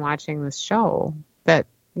he's been watching this show that,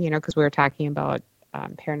 because we were talking about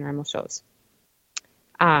paranormal shows.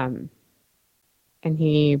 And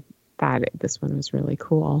he thought this one was really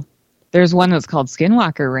cool. There's one that's called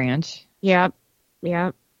Skinwalker Ranch. Yep.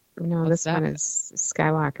 No, What's this one is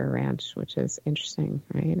Skywalker Ranch, which is interesting,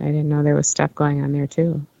 right? I didn't know there was stuff going on there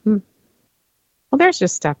too. Well, there's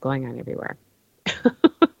just stuff going on everywhere.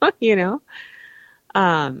 You know?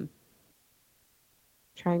 Trying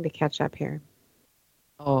to catch up here.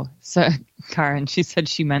 Oh, so Karen, she said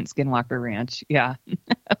she meant Skinwalker Ranch. Yeah.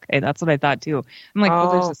 Okay, that's what I thought too. I'm like,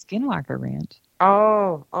 well, there's a Skinwalker Ranch.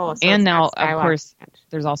 So and it's now, not of Skywalker course, Ranch.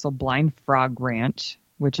 there's also Blind Frog Ranch,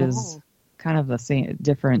 which is kind of the same,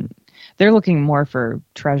 different. They're looking more for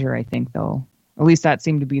treasure, I think, though. At least that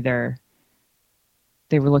seemed to be they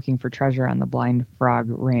were looking for treasure on the Blind Frog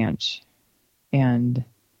Ranch. And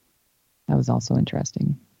that was also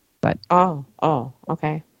interesting. But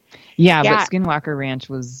okay. Yeah, but Skinwalker Ranch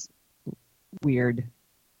was weird.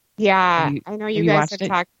 Yeah, I know you guys have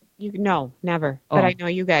talked. No, never. Oh. But I know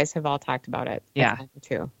you guys have all talked about it. Yeah,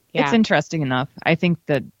 too. Yeah, it's interesting enough. I think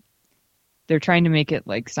that they're trying to make it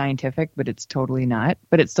like scientific, but it's totally not.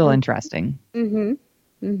 But it's still interesting.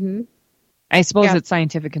 I suppose it's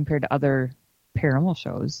scientific compared to other paranormal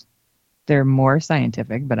shows. They're more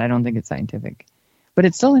scientific, but I don't think it's scientific. But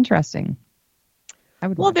it's still interesting.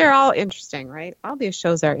 They're all interesting, right? All these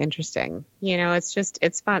shows are interesting. You know,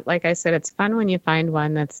 it's fun. Like I said, it's fun when you find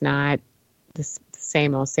one that's not the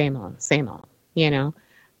same old, you know?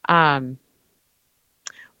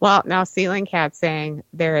 Well, now Ceiling Cat saying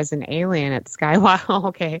there is an alien at Skywalker.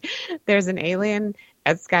 Okay. There's an alien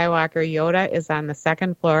at Skywalker. Yoda is on the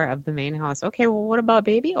second floor of the main house. Okay. Well, what about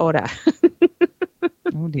baby Yoda?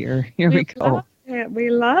 Oh dear. Here we go. We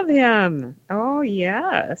love him. Oh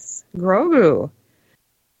yes. Grogu.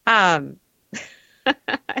 I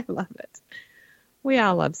love it. We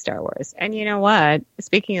all love Star Wars. And you know what?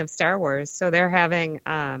 Speaking of Star Wars, so they're having, it's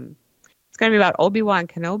going to be about Obi-Wan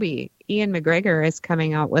Kenobi. Ian McGregor is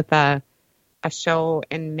coming out with a show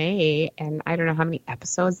in May, and I don't know how many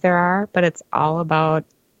episodes there are, but it's all about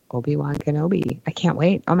Obi-Wan Kenobi. I can't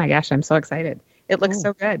wait. Oh my gosh, I'm so excited. It looks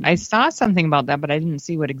so good. I saw something about that, but I didn't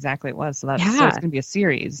see what exactly it was. So so it's going to be a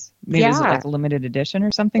series. Maybe is it like a limited edition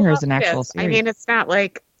or something, or is it an actual series? I mean, it's not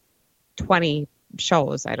like 20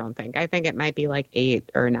 shows, I don't think. I think it might be like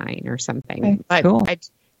 8 or 9 or something. Okay, but cool. I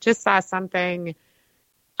just saw something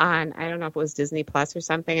on, I don't know if it was Disney Plus or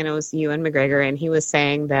something, and it was Ewan McGregor, and he was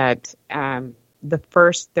saying that they're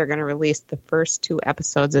going to release the first 2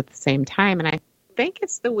 episodes at the same time, and I think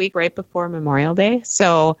it's the week right before Memorial Day,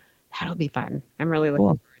 so that'll be fun. I'm really looking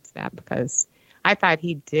forward to that because I thought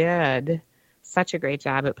he did such a great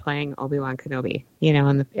job at playing Obi-Wan Kenobi, you know,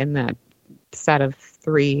 in the set of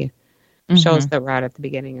 3 shows that were out at the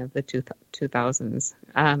beginning of the 2000s.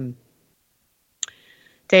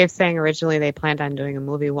 Dave's saying originally they planned on doing a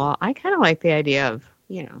movie. Well, I kind of like the idea of,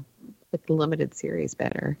 you know, with the limited series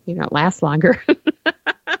better. You know, it lasts longer.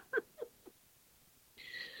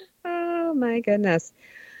 Oh, my goodness.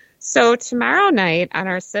 So tomorrow night on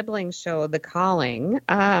our sibling show, The Calling,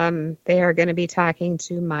 they are going to be talking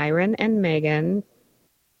to Myra and Megan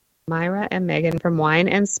from Wine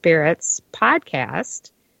and Spirits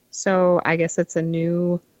podcast. So I guess it's a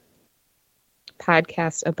new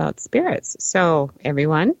podcast about spirits. So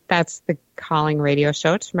everyone, that's The Calling radio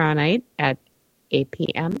show tomorrow night at 8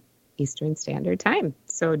 p.m. Eastern Standard Time.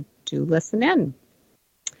 So do listen in.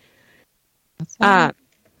 So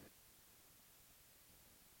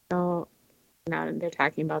now they're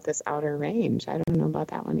talking about this outer range. I don't know about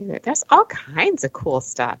that one either. There's all kinds of cool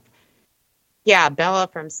stuff. Yeah, Bella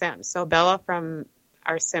from Sim. So Bella from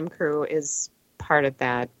our Sim crew is part of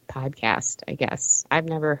that podcast, I guess. I've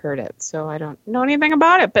never heard it, so I don't know anything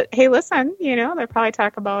about it. But hey, listen, you know, they probably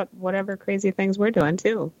talk about whatever crazy things we're doing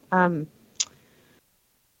too.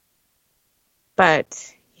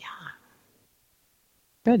 But yeah,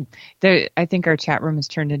 good. I think our chat room has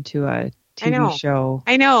turned into a TV show.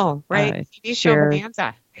 I know, right? TV show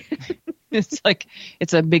bonanza.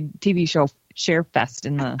 It's a big TV show share fest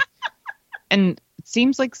and it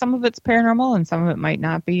seems like some of it's paranormal and some of it might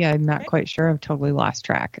not be. I'm not quite sure. I've totally lost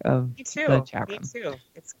track of the chat room. Me too.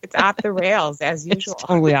 It's off the rails as usual. It's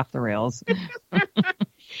totally off the rails.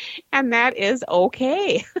 And that is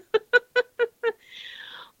okay.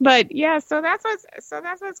 But yeah, so that's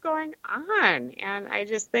what's going on. And I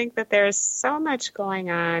just think that there's so much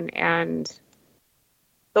going on, and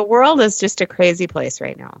the world is just a crazy place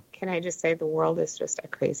right now. Can I just say the world is just a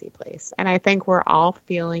crazy place? And I think we're all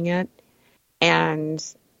feeling it. And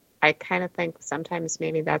I kind of think sometimes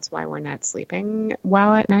maybe that's why we're not sleeping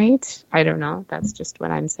well at night. I don't know. That's just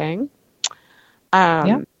what I'm saying.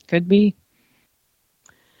 Yeah, could be.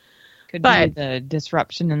 Could be the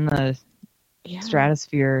disruption in the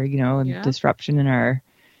stratosphere, you know, and disruption in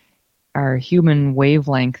our human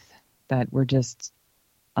wavelength, that we're just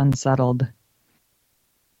unsettled,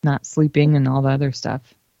 not sleeping and all the other stuff.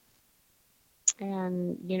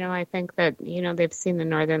 And, I think that, they've seen the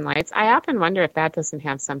Northern Lights. I often wonder if that doesn't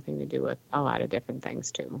have something to do with a lot of different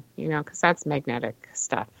things, too, because that's magnetic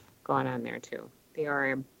stuff going on there, too. The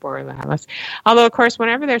Aurora Borealis. Although, of course,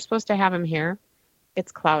 whenever they're supposed to have them here,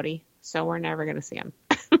 it's cloudy, so we're never going to see them.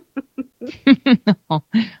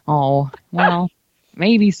 Oh, well,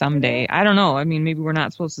 maybe someday. I don't know. I mean, maybe we're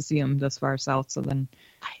not supposed to see them this far south, so then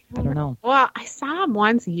I don't know. Well, I saw them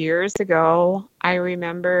once years ago. I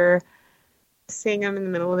remember seeing them in the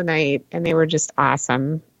middle of the night, and they were just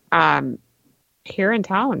awesome here in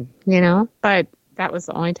town, but that was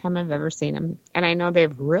the only time I've ever seen them. And I know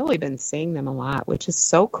they've really been seeing them a lot, which is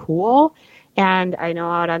so cool. And I know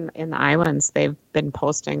out in the islands, they've been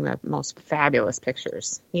posting the most fabulous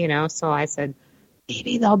pictures, so I said,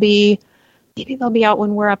 maybe they'll be out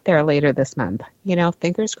when we're up there later this month,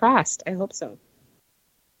 fingers crossed. I hope so.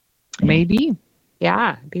 Maybe.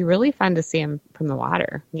 Yeah, it'd be really fun to see them from the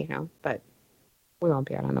water, but we won't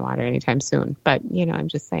be out on the water anytime soon. But, I'm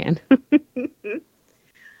just saying.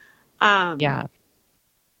 Yeah.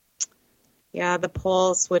 Yeah, the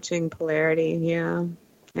pole switching polarity. Yeah,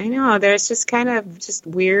 I know. There's just kind of just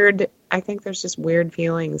weird. I think there's just weird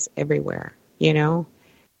feelings everywhere,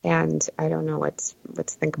 and I don't know what to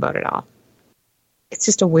think about it all. It's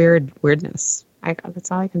just a weirdness.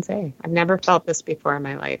 That's all I can say. I've never felt this before in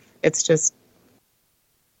my life. It's just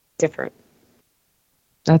different.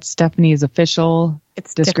 That's Stephanie's official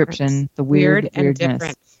description. Different. The weirdness. And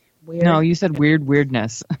different. Weird. No, you said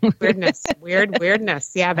weirdness. Weirdness.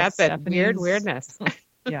 Weirdness. Yeah, that's it. Weirdness.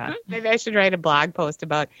 Yeah. Maybe I should write a blog post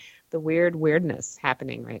about the weirdness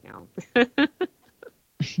happening right now.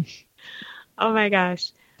 Oh my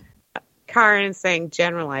gosh. Karen is saying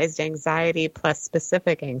generalized anxiety plus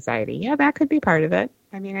specific anxiety. Yeah, that could be part of it.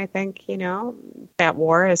 I mean, I think, that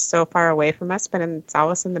war is so far away from us, but it's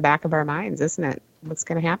always in the back of our minds, isn't it? What's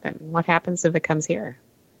going to happen? What happens if it comes here?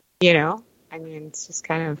 I mean, it's just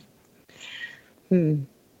kind of,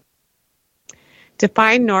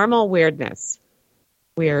 Define normal weirdness.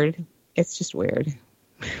 Weird. It's just weird.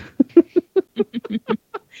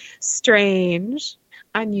 Strange.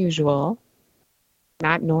 Unusual.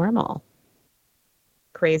 Not normal.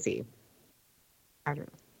 Crazy. I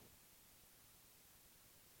don't know.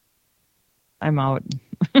 I'm out.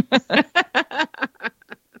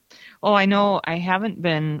 Oh, I know. I haven't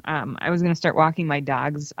been. I was going to start walking my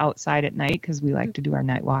dogs outside at night because we like to do our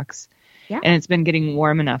night walks. Yeah. And it's been getting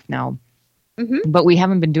warm enough now. Mm-hmm. But we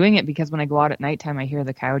haven't been doing it because when I go out at nighttime, I hear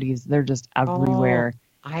the coyotes. They're just everywhere.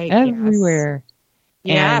 Everywhere.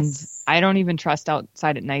 Yes. And I don't even trust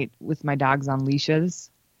outside at night with my dogs on leashes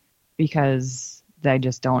because I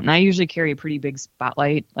just don't. And I usually carry a pretty big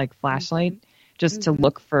spotlight, like flashlight, just to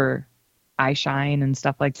look for eye shine and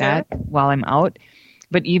stuff like that while I'm out.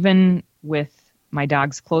 But even with my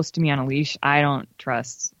dogs close to me on a leash, I don't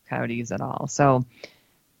trust coyotes at all. So,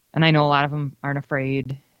 and I know a lot of them aren't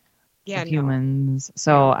afraid of humans.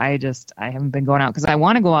 So I haven't been going out because I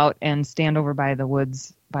want to go out and stand over by the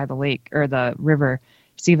woods, by the lake or the river,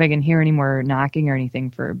 see if I can hear any more knocking or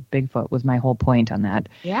anything for Bigfoot was my whole point on that.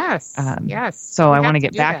 Yes. Yes. So I want to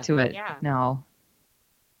get back to it now.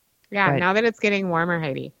 Yeah. But now that it's getting warmer,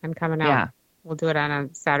 Heidi, I'm coming out. Yeah. We'll do it on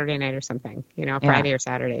a Saturday night or something, Friday or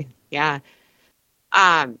Saturday. Yeah.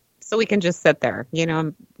 So we can just sit there,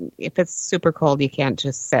 if it's super cold, you can't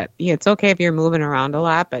just sit. Yeah, it's okay if you're moving around a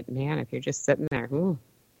lot, but man, if you're just sitting there, too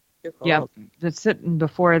cold. Yeah. Just sitting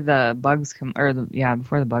before the bugs come,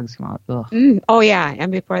 before the bugs come out. Oh yeah.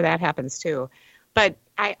 And before that happens too. But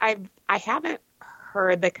I haven't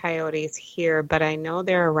heard the coyotes here, but I know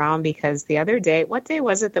they're around because the other day, what day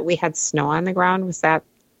was it that we had snow on the ground? Was that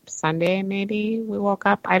Sunday maybe we woke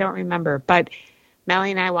up? I don't remember. But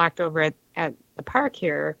Melly and I walked over at the park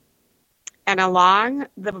here, and along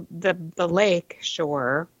the lake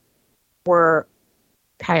shore were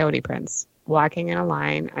coyote prints walking in a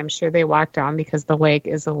line. I'm sure they walked down because the lake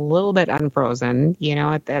is a little bit unfrozen,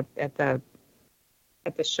 at the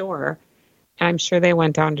shore. And I'm sure they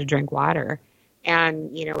went down to drink water.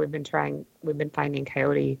 And we've been finding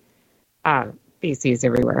coyote feces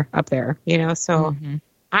everywhere up there. So. Mm-hmm.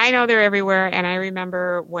 I know they're everywhere, and I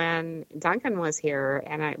remember when Duncan was here,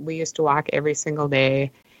 and we used to walk every single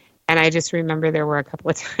day, and I just remember there were a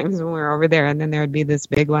couple of times when we were over there, and then there would be this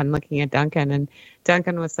big one looking at Duncan, and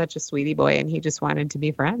Duncan was such a sweetie boy, and he just wanted to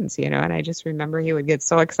be friends, and I just remember he would get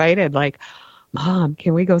so excited, like, Mom,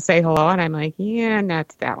 can we go say hello? And I'm like, yeah, not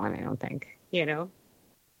to that one, I don't think,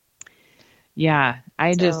 Yeah,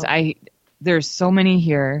 there's so many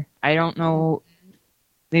here. I don't know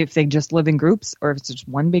if they just live in groups or if it's just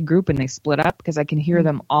one big group and they split up because I can hear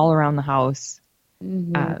them all around the house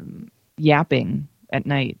yapping at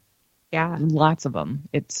night. Yeah. Lots of them.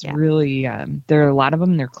 It's really, there are a lot of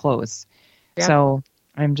them. They're close. Yep. So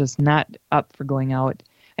I'm just not up for going out.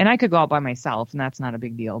 And I could go out by myself, and that's not a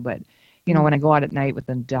big deal. But, you know, when I go out at night with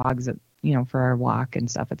the dogs, for our walk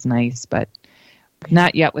and stuff, it's nice. But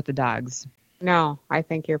not yet with the dogs. No, I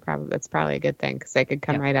think that's probably a good thing, because they could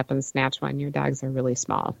come right up and snatch one. Your dogs are really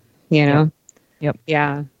small, you know? Yep.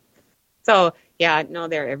 Yeah. So,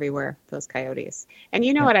 they're everywhere, those coyotes. And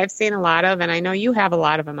you know what I've seen a lot of, and I know you have a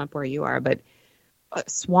lot of them up where you are, but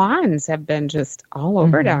swans have been just all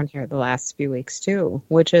over down here the last few weeks too,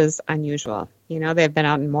 which is unusual. You know, they've been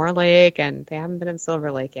out in Moore Lake, and they haven't been in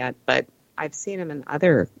Silver Lake yet, but I've seen them in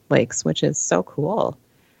other lakes, which is so cool.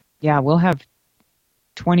 Yeah, we'll have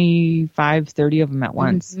 25, 30 of them at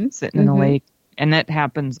once sitting in the lake. And that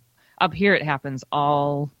happens up here. It happens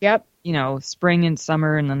all, spring and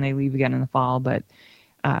summer, and then they leave again in the fall. But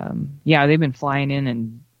they've been flying in,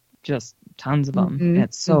 and just tons of them. And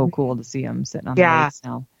it's so cool to see them sitting on the lakes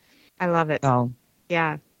now. I love it. So,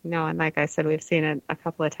 yeah. No, and like I said, we've seen it a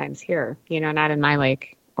couple of times here. You know, not in my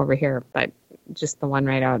lake over here, but just the one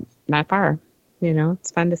right out not far. You know,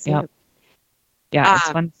 it's fun to see it. Yeah, it's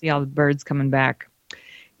fun to see all the birds coming back.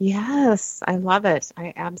 Yes, I love it.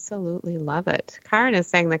 I absolutely love it. Karen is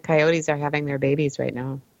saying the coyotes are having their babies right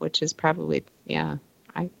now, which is probably, that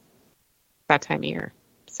time of year.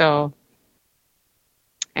 So,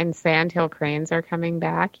 and sandhill cranes are coming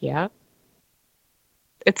back. Yep.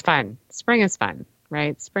 It's fun. Spring is fun,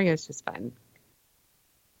 right? Spring is just fun.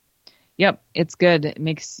 Yep, it's good. It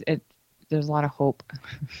makes it, there's a lot of hope.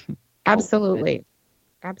 Absolutely.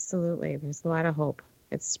 Absolutely. There's a lot of hope.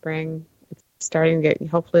 It's spring. It's starting to get,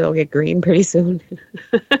 hopefully it'll get green pretty soon.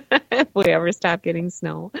 If we ever stop getting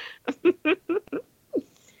snow.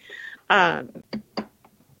 But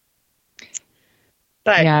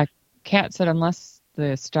yeah, Kat said unless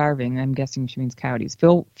they're starving, I'm guessing she means coyotes.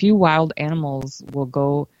 Few wild animals are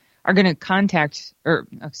going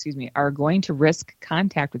to risk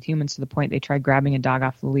contact with humans to the point they try grabbing a dog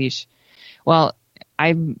off the leash. Well,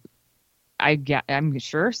 I'm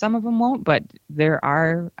sure some of them won't, but there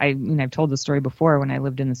are. I've told the story before when I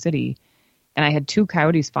lived in the city, and I had 2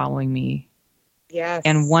 coyotes following me. Yes.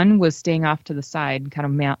 And one was staying off to the side, kind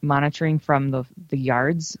of monitoring from the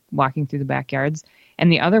yards, walking through the backyards.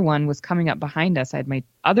 And the other one was coming up behind us. I had my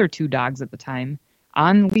other 2 dogs at the time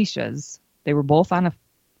on leashes. They were both on a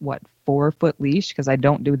 4-foot leash, because I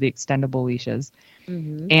don't do the extendable leashes.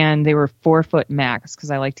 Mm-hmm. And they were 4-foot max, because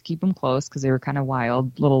I like to keep them close, because they were kind of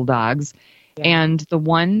wild little dogs. Yeah. And the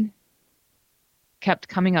one kept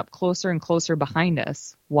coming up closer and closer behind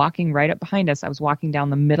us, walking right up behind us. I was walking down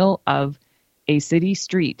the middle of a city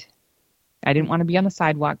street. I didn't want to be on the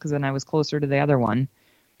sidewalk, because then I was closer to the other one.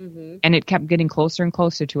 Mm-hmm. And it kept getting closer and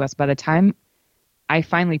closer to us. By the time I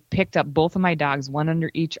finally picked up both of my dogs, one under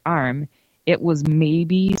each arm, it was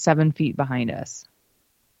maybe 7 feet behind us.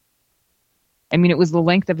 I mean, it was the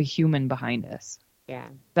length of a human behind us. Yeah.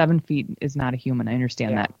 7 feet is not a human. I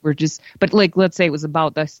understand that. But let's say it was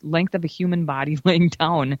about the length of a human body laying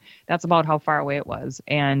down. That's about how far away it was.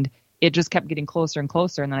 And it just kept getting closer and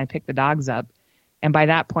closer. And then I picked the dogs up. And by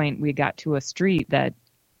that point, we got to a street that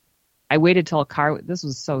I waited till a car, this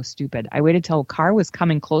was so stupid. I waited till a car was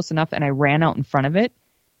coming close enough, and I ran out in front of it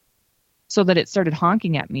so that it started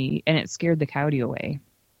honking at me, and it scared the coyote away.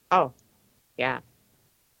 Oh, yeah.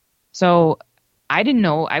 So I didn't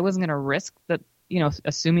know. I wasn't going to risk that,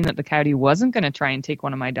 assuming that the coyote wasn't going to try and take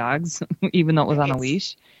one of my dogs, even though it was on a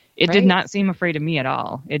leash. It did not seem afraid of me at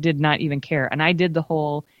all. It did not even care. And I did the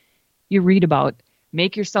whole, you read about,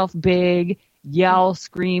 make yourself big, yell,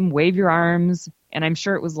 scream, wave your arms. And I'm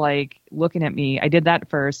sure it was like looking at me. I did that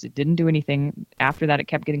first. It didn't do anything. After that, it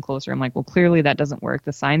kept getting closer. I'm like, well, clearly that doesn't work.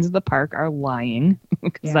 The signs of the park are lying.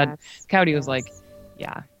 Because that coyote was like,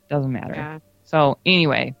 doesn't matter. Yeah. So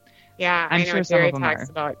anyway. Yeah, I'm sure some of them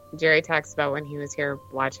are. Jerry talks about when he was here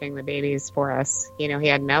watching the babies for us. He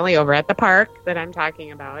had Melly over at the park that I'm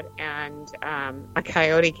talking about. And a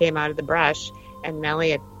coyote came out of the brush, and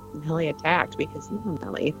Melly attacked, because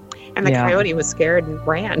Melly. And the coyote was scared and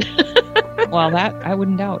ran. Well, that I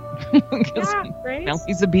wouldn't doubt. Right?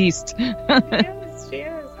 Melly's a beast. She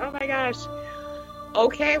is. Oh my gosh.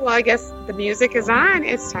 Okay, well, I guess the music is on.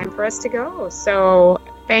 It's time for us to go. So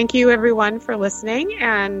thank you, everyone, for listening.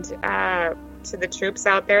 And to the troops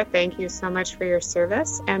out there, thank you so much for your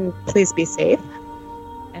service. And please be safe.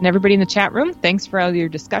 And everybody in the chat room, thanks for all your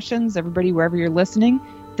discussions. Everybody, wherever you're listening,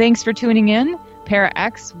 thanks for tuning in. Para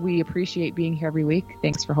X, we appreciate being here every week.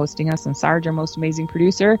 Thanks for hosting us. And Sarge, our most amazing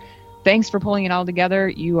producer, thanks for pulling it all together.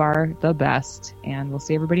 You are the best. And we'll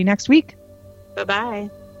see everybody next week. Bye-bye.